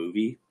into a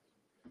movie,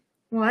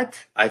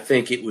 what? I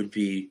think it would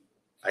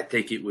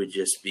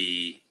just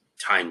be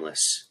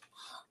timeless.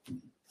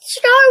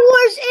 Star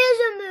Wars is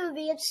a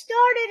movie. It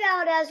started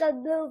out as a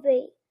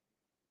movie.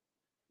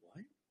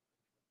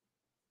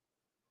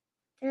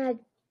 What?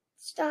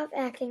 Stop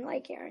acting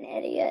like you're an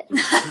idiot.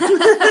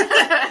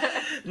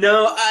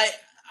 No,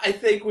 I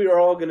think we were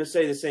all going to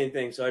say the same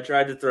thing. So I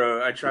tried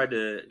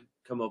to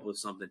come up with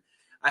something.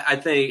 I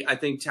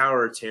think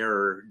Tower of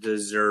Terror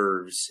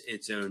deserves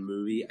its own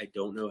movie. I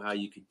don't know how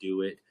you could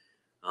do it.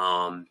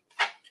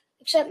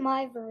 Except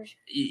my version.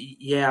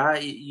 Yeah,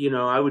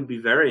 I would be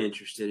very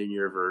interested in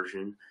your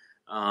version.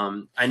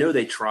 I know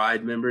they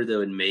tried. Remember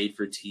the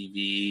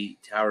made-for-TV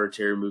Tower of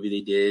Terror movie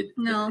they did?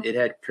 No. It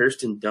had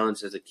Kirsten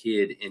Dunst as a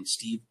kid and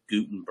Steve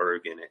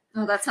Guttenberg in it.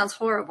 Oh, that sounds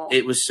horrible.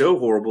 It was so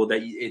horrible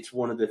that it's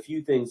one of the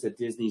few things that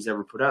Disney's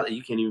ever put out that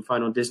you can't even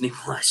find on Disney+.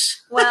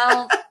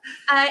 Well,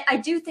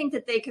 I do think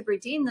that they could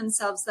redeem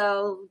themselves,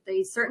 though.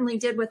 They certainly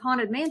did with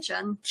Haunted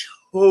Mansion.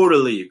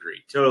 Totally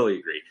agree.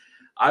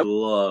 I would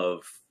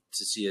love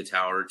to see a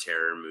Tower of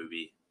Terror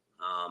movie.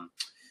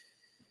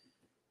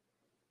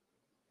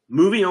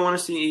 Movie I want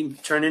to see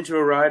turn into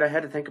a ride. I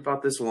had to think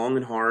about this long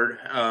and hard.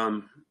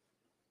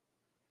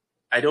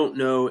 I don't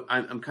know.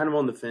 I'm kind of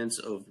on the fence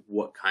of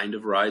what kind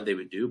of ride they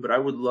would do, but I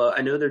would love.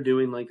 I know they're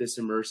doing like this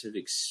immersive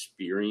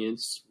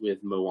experience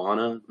with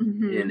Moana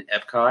in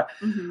Epcot.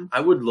 Mm-hmm.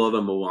 I would love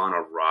a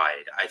Moana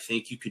ride. I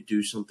think you could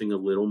do something a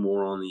little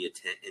more on the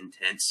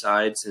intense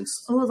side,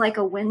 since like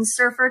a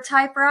windsurfer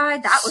type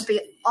ride. That would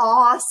be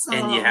awesome.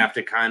 And you have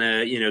to kind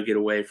of get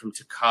away from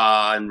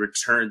Taka and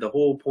return. The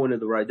whole point of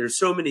the ride. There's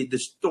so many the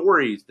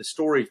stories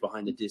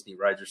behind the Disney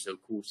rides are so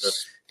cool. So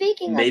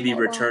Speaking maybe of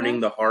returning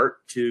the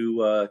heart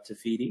to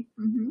Fidi.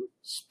 Mm-hmm.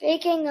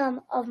 Speaking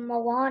of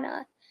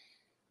Moana,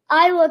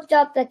 I looked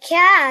up the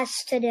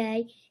cast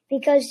today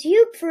because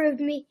you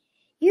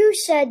you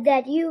said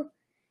that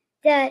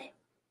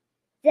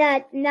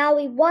that now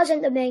he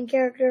wasn't the main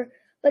character,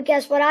 but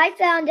guess what? I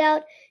found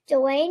out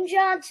Dwayne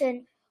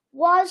Johnson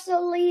was the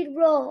lead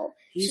role.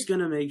 He's going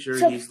to make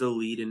sure he's the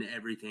lead in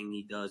everything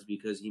he does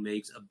because he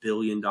makes $1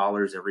 billion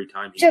every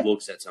time he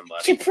looks at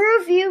somebody. To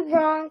prove you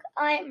wrong,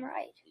 I am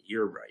right.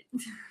 You're right.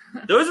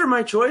 Those are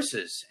my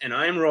choices, and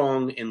I'm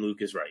wrong, and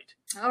Luke is right.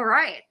 All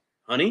right.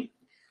 Honey?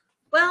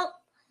 Well,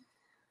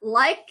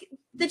 like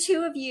the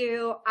two of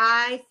you,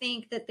 I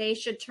think that they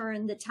should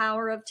turn the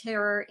Tower of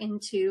Terror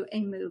into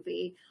a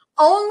movie.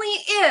 Only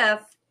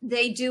if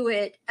they do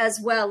it as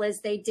well as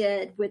they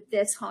did with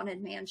this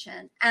Haunted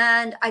Mansion.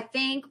 And I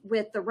think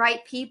with the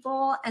right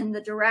people and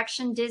the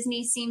direction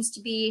Disney seems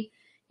to be,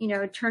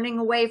 turning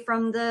away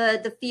from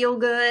the feel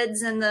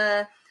goods and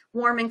the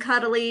warm and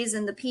cuddlies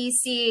and the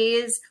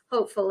PCs,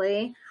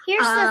 hopefully.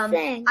 Here's the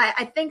thing.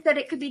 I think that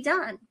it could be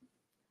done.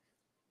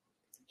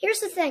 Here's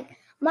the thing.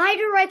 My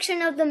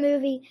direction of the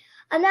movie,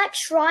 I'm not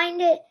trying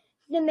to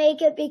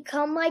make it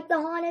become like the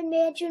Haunted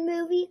Mansion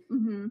movie,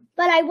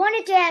 but I want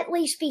it to at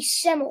least be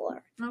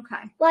similar.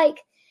 Okay. Like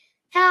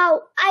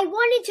how I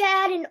wanted to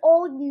add an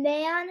old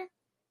man.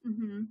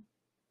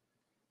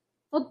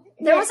 Well,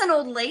 there was an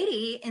old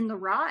lady in the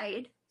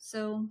ride,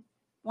 so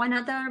why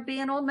not there be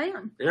an old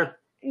man? Yeah.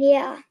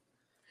 Yeah.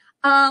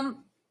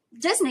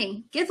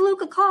 Disney, give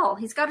Luke a call.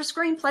 He's got a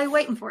screenplay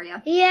waiting for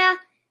you. Yeah.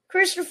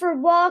 Christopher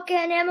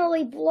Walken,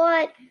 Emily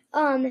Blunt,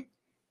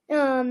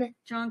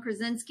 John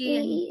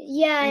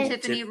Krasinski and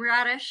Tiffany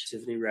Radish.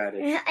 Tiffany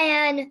Radish.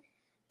 And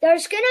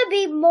there's gonna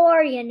be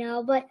more,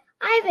 but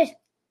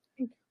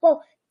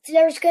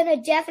there's gonna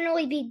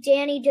definitely be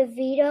Danny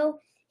DeVito.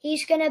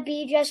 He's gonna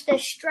be just a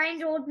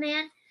strange old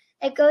man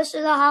that goes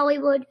to the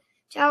Hollywood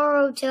Tower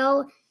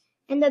Hotel.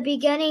 In the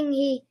beginning,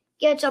 he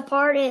gets a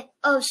part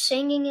of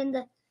singing in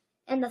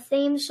the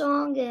theme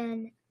song,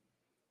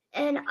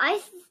 and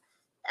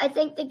I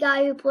think the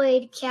guy who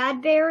played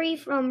Cadbury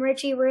from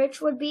Richie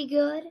Rich would be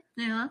good.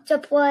 Yeah. To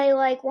play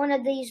like one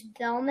of these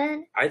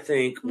bellmen. I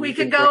think we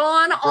could go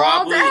on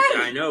all day.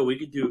 I know we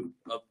could do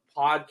a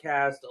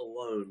podcast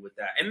alone with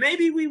that, and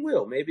maybe we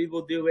will. Maybe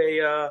we'll do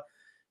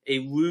a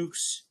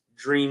Luke's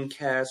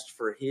Dreamcast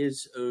for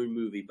his own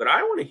movie. But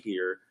I want to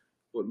hear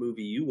what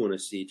movie you want to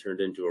see turned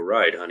into a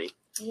ride, honey.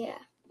 Yeah.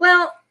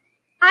 Well,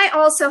 I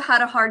also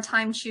had a hard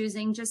time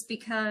choosing just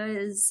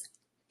because,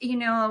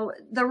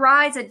 the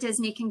rides at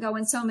Disney can go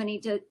in so many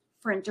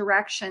different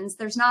directions.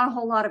 There's not a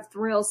whole lot of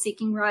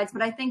thrill-seeking rides,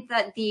 but I think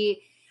that the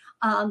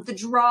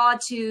draw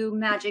to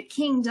Magic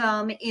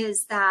Kingdom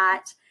is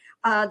that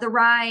the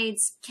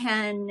rides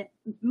can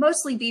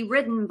mostly be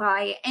ridden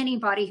by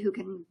anybody who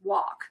can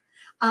walk.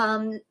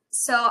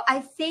 So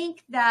I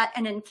think that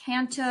an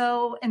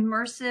Encanto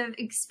immersive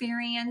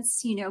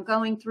experience,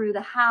 going through the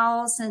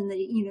house and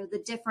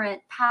the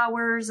different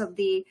powers of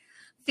the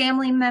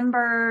family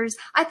members,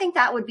 I think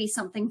that would be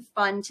something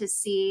fun to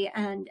see.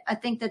 And I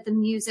think that the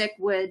music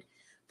would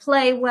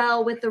play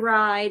well with the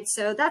ride.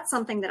 So that's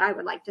something that I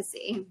would like to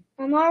see.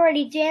 I'm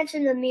already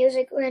dancing the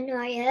music in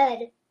my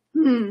head.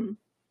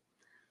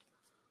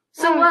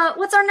 So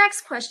what's our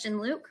next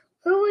question, Luke?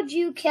 Who would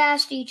you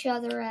cast each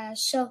other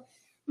as? So,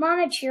 Mom,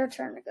 it's your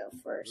turn to go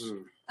first.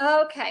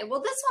 Okay,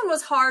 well, this one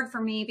was hard for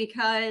me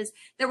because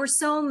there were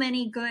so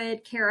many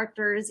good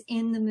characters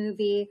in the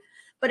movie.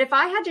 But if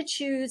I had to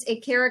choose a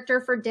character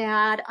for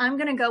Dad, I'm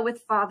going to go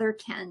with Father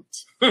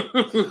Kent.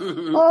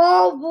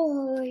 Oh,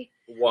 boy.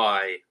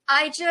 Why?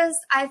 I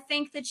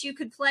think that you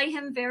could play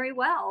him very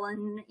well.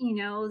 And,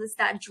 it's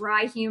that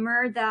dry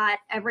humor that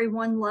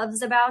everyone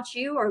loves about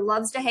you or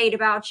loves to hate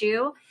about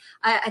you.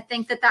 I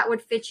think that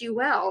would fit you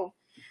well.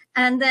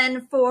 And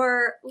then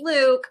for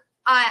Luke,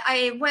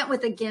 I went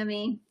with a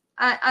gimme.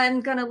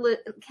 I'm going to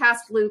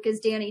cast Luke as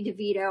Danny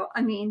DeVito.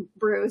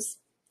 Bruce.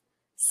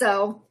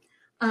 So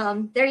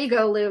there you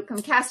go, Luke.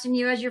 I'm casting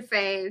you as your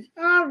fave.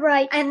 All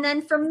right. And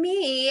then for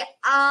me,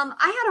 I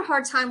had a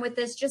hard time with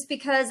this just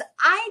because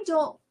I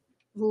don't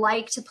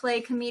like to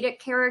play comedic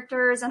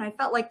characters, and I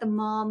felt like the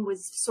mom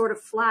was sort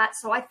of flat.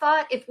 So I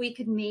thought if we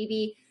could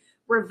maybe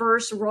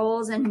reverse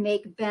roles and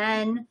make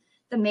Ben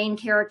the main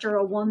character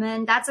a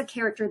woman, that's a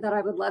character that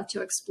I would love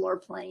to explore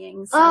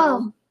playing. So.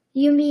 Oh,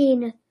 you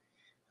mean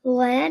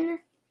Glenn?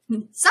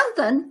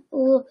 Something.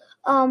 Or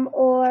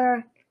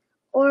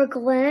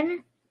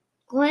Glenn.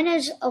 Glenn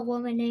is a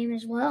woman name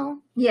as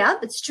well. Yeah,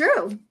 that's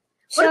true.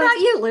 What about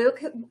you,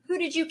 Luke? Who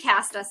did you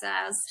cast us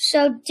as?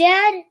 So,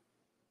 Dad,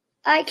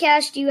 I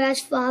cast you as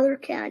Father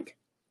Kent.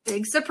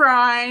 Big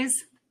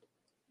surprise.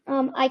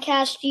 I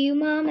cast you,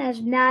 Mom,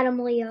 as Madame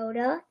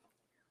Leota.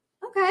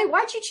 Okay,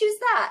 why'd you choose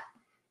that?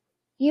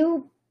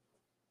 You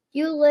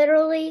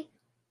literally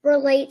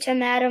relate to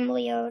Madame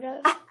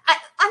Leota.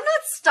 I'm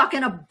not stuck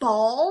in a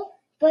ball.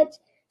 But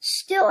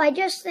still, I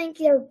just think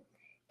you're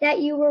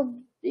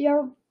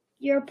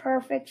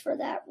perfect for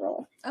that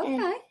role. Okay.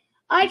 And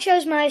I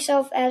chose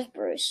myself as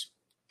Bruce.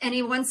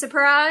 Anyone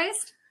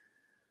surprised?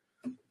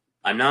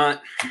 I'm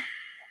not.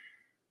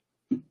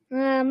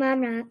 I'm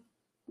not.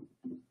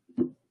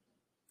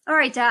 All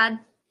right, Dad.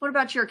 What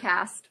about your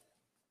cast?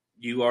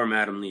 You are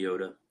Madame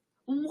Leota.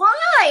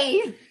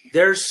 Why?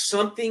 There's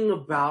something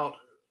about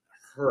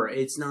her.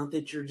 It's not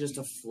that you're just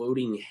a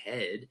floating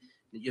head.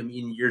 I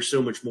mean, you're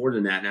so much more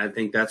than that, and I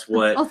think that's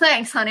what... Well,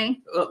 thanks,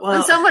 honey. Well,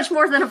 I'm so much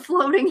more than a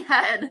floating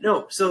head.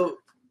 No, so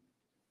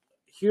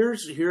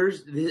here's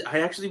I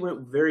actually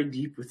went very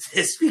deep with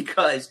this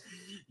because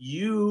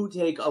you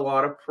take a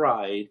lot of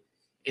pride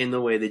in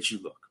the way that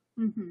you look.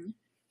 Mm-hmm.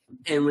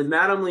 And with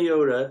Madame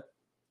Leota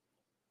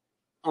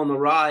on the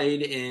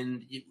ride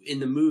and in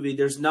the movie,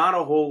 there's not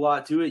a whole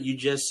lot to it. You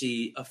just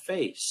see a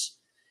face.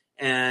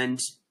 And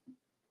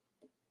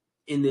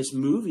in this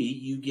movie,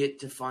 you get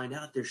to find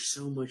out there's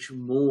so much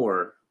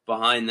more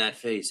behind that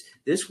face.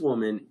 This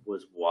woman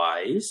was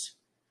wise.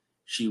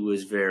 She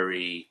was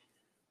very,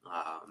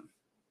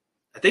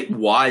 I think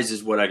wise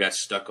is what I got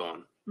stuck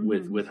on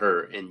with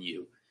her and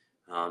you.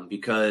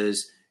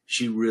 Because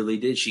she really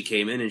did. She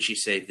came in and she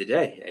saved the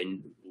day.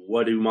 And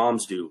what do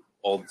moms do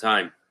all the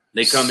time?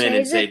 They come in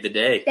and save the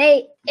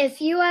day.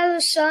 If you have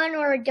a son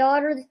or a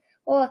daughter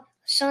or a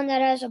son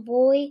that has a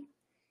bully,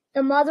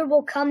 the mother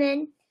will come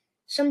in.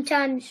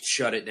 Sometimes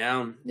Shut it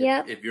down.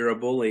 Yeah. If you're a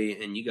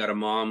bully and you got a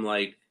mom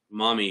like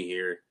mommy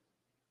here,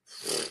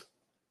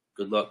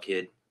 good luck,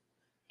 kid.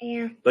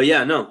 Yeah. But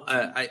yeah, no,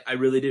 I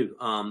really do.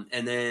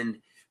 And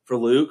then for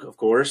Luke, of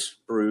course,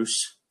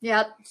 Bruce.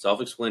 Yep.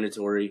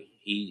 Self-explanatory.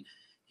 He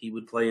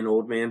would play an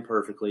old man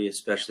perfectly,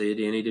 especially a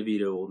Danny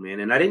DeVito old man.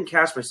 And I didn't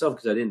cast myself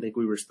because I didn't think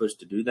we were supposed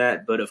to do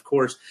that. But of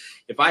course,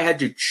 if I had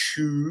to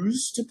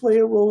choose to play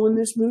a role in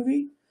this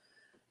movie,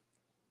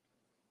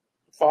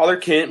 Father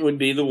Kent would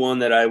be the one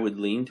that I would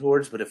lean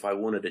towards. But if I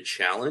wanted to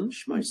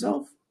challenge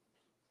myself,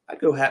 I'd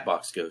go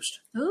Hatbox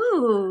Ghost.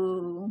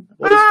 Ooh.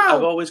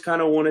 I've always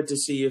kind of wanted to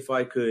see if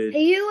I could.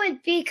 You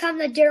would become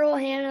the Daryl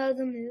Hannah of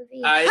the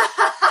movie. I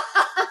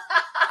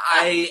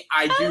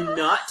do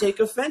not take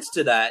offense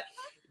to that.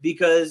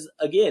 Because,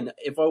 again,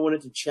 if I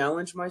wanted to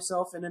challenge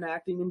myself in an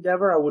acting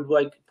endeavor, I would,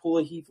 pull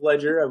a Heath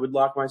Ledger. I would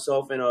lock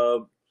myself in a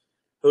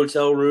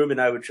hotel room, and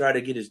I would try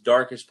to get as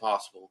dark as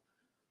possible.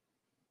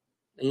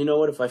 And you know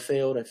what? If I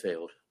failed, I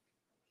failed.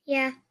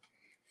 Yeah.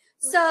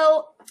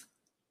 So,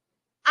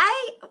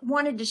 I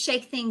wanted to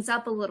shake things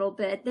up a little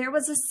bit. There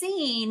was a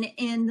scene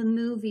in the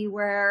movie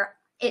where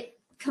it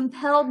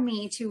compelled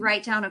me to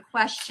write down a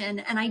question,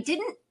 and I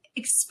didn't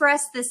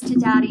express this to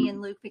Daddy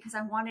and Luke because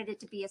I wanted it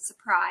to be a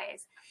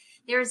surprise.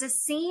 There's a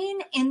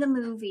scene in the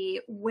movie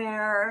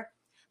where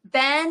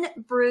Ben,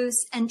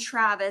 Bruce, and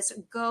Travis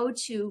go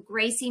to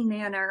Gracie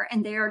Manor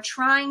and they are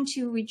trying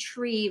to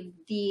retrieve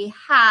the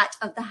hat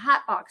of the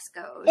Hatbox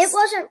Ghost. It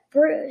wasn't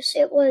Bruce.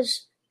 It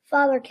was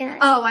Father Kent.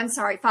 Oh, I'm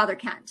sorry. Father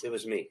Kent. It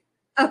was me.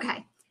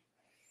 Okay.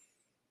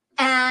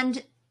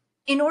 And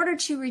in order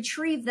to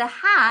retrieve the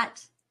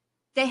hat,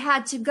 they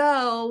had to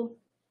go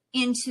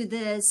into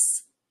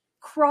this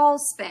crawl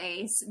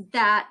space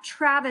that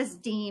Travis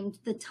deemed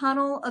the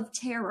Tunnel of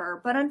Terror.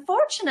 But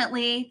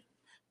unfortunately,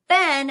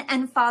 Ben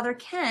and Father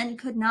Ken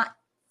could not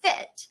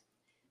fit.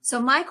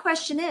 So my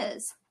question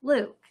is,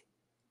 Luke,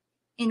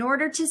 in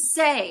order to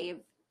save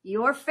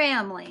your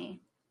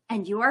family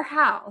and your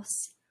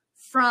house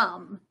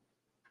from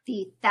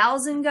the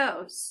 1,000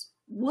 ghosts,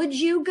 would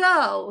you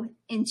go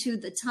into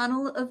the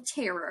Tunnel of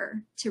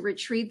Terror to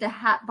retrieve the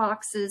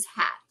Hatbox's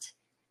hat?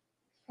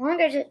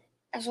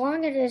 As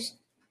long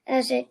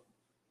as it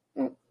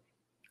of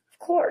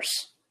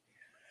course.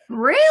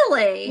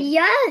 Really?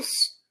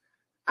 Yes.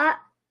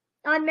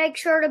 I'd make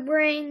sure to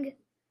bring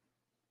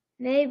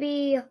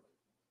maybe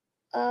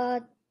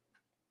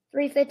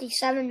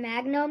 357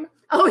 Magnum.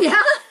 Oh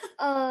yeah?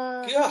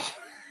 Yeah.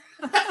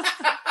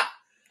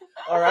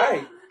 All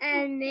right.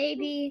 And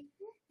maybe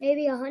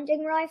a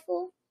hunting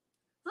rifle.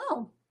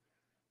 Oh.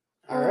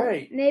 All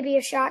right. Maybe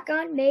a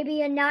shotgun,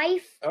 maybe a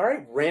knife. All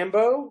right,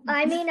 Rambo.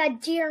 I mean a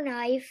deer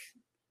knife.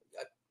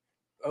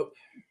 Oh.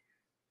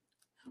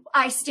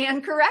 I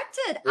stand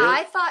corrected. Really?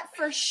 I thought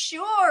for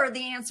sure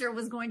the answer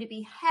was going to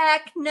be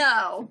heck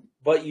no.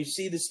 But you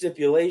see the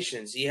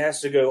stipulations. He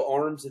has to go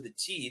armed to the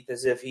teeth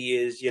as if he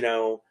is,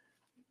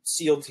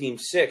 SEAL Team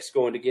 6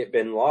 going to get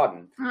bin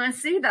Laden. I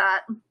see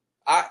that.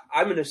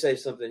 I'm going to say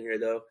something here,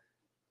 though,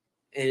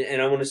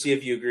 and I want to see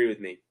if you agree with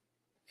me.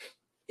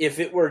 If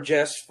it were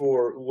just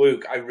for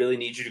Luke, I really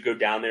need you to go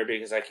down there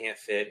because I can't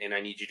fit, and I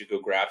need you to go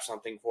grab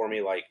something for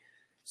me, like,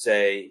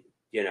 say,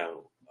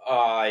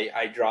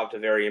 I dropped a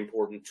very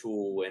important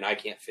tool and I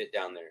can't fit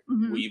down there.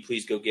 Mm-hmm. Will you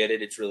please go get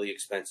it? It's really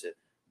expensive.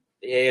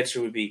 The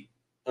answer would be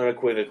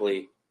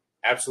unequivocally,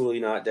 absolutely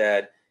not,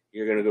 Dad.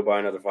 You're going to go buy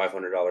another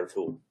 $500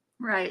 tool.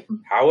 Right.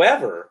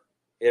 However,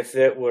 if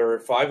it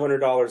were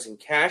 $500 in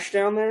cash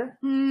down there,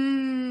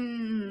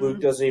 Luke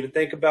doesn't even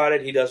think about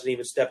it. He doesn't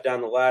even step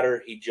down the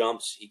ladder. He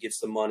jumps, he gets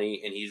the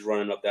money, and he's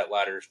running up that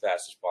ladder as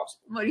fast as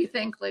possible. What do you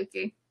think,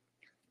 Lukey?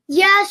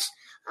 Yes,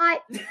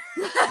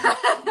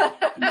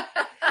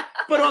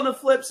 But on the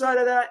flip side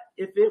of that,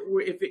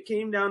 if it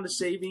came down to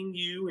saving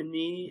you and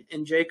me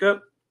and Jacob,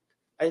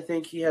 I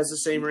think he has the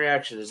same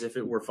reaction as if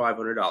it were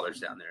 $500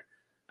 down there.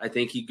 I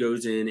think he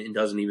goes in and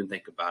doesn't even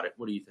think about it.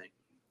 What do you think?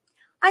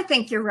 I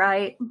think you're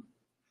right.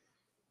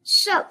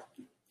 So,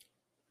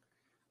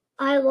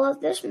 I love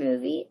this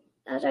movie.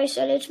 As I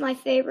said, it's my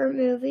favorite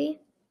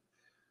movie.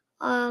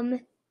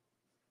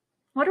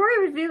 What are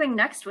we reviewing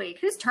next week?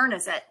 Whose turn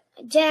is it?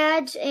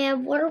 Dad's,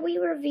 and what are we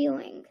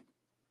reviewing?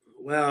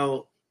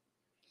 Well,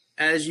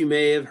 as you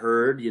may have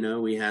heard,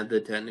 we had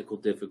the technical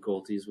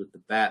difficulties with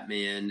the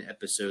Batman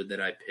episode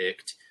that I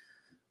picked.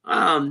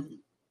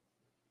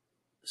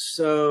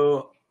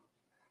 So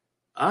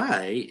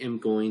I am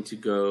going to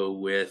go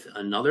with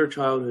another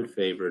childhood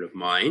favorite of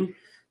mine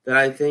that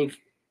I think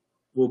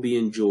will be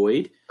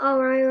enjoyed. Oh,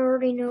 I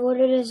already know what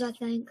it is, I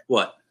think.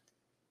 What?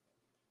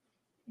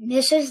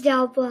 Mrs.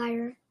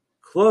 Doubtfire.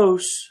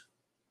 Close.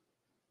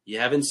 You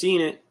haven't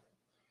seen it.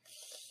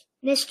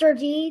 Mr.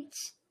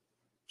 Deeds.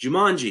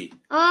 Jumanji.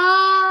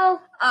 Oh.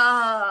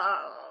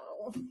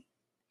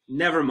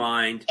 Never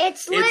mind.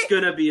 It's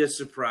going to be a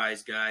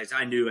surprise, guys.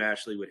 I knew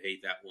Ashley would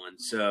hate that one.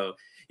 So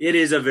it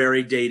is a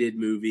very dated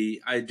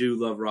movie. I do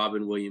love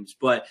Robin Williams,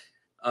 but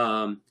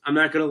I'm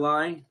not going to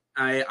lie.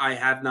 I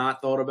have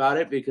not thought about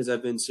it because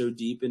I've been so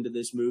deep into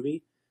this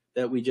movie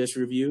that we just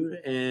reviewed,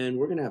 and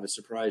we're going to have a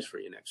surprise for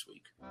you next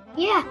week.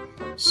 Yeah,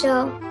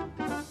 so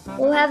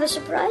we'll have a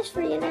surprise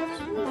for you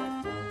next week.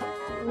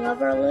 We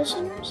love our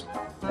listeners.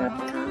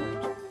 Drop a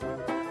comment.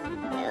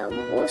 And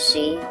we'll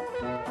see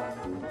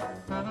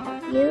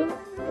you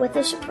with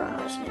a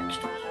surprise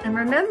next week. And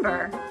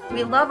remember,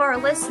 we love our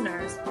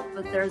listeners,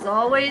 but there's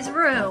always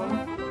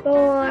room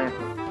for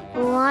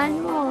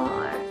one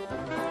more.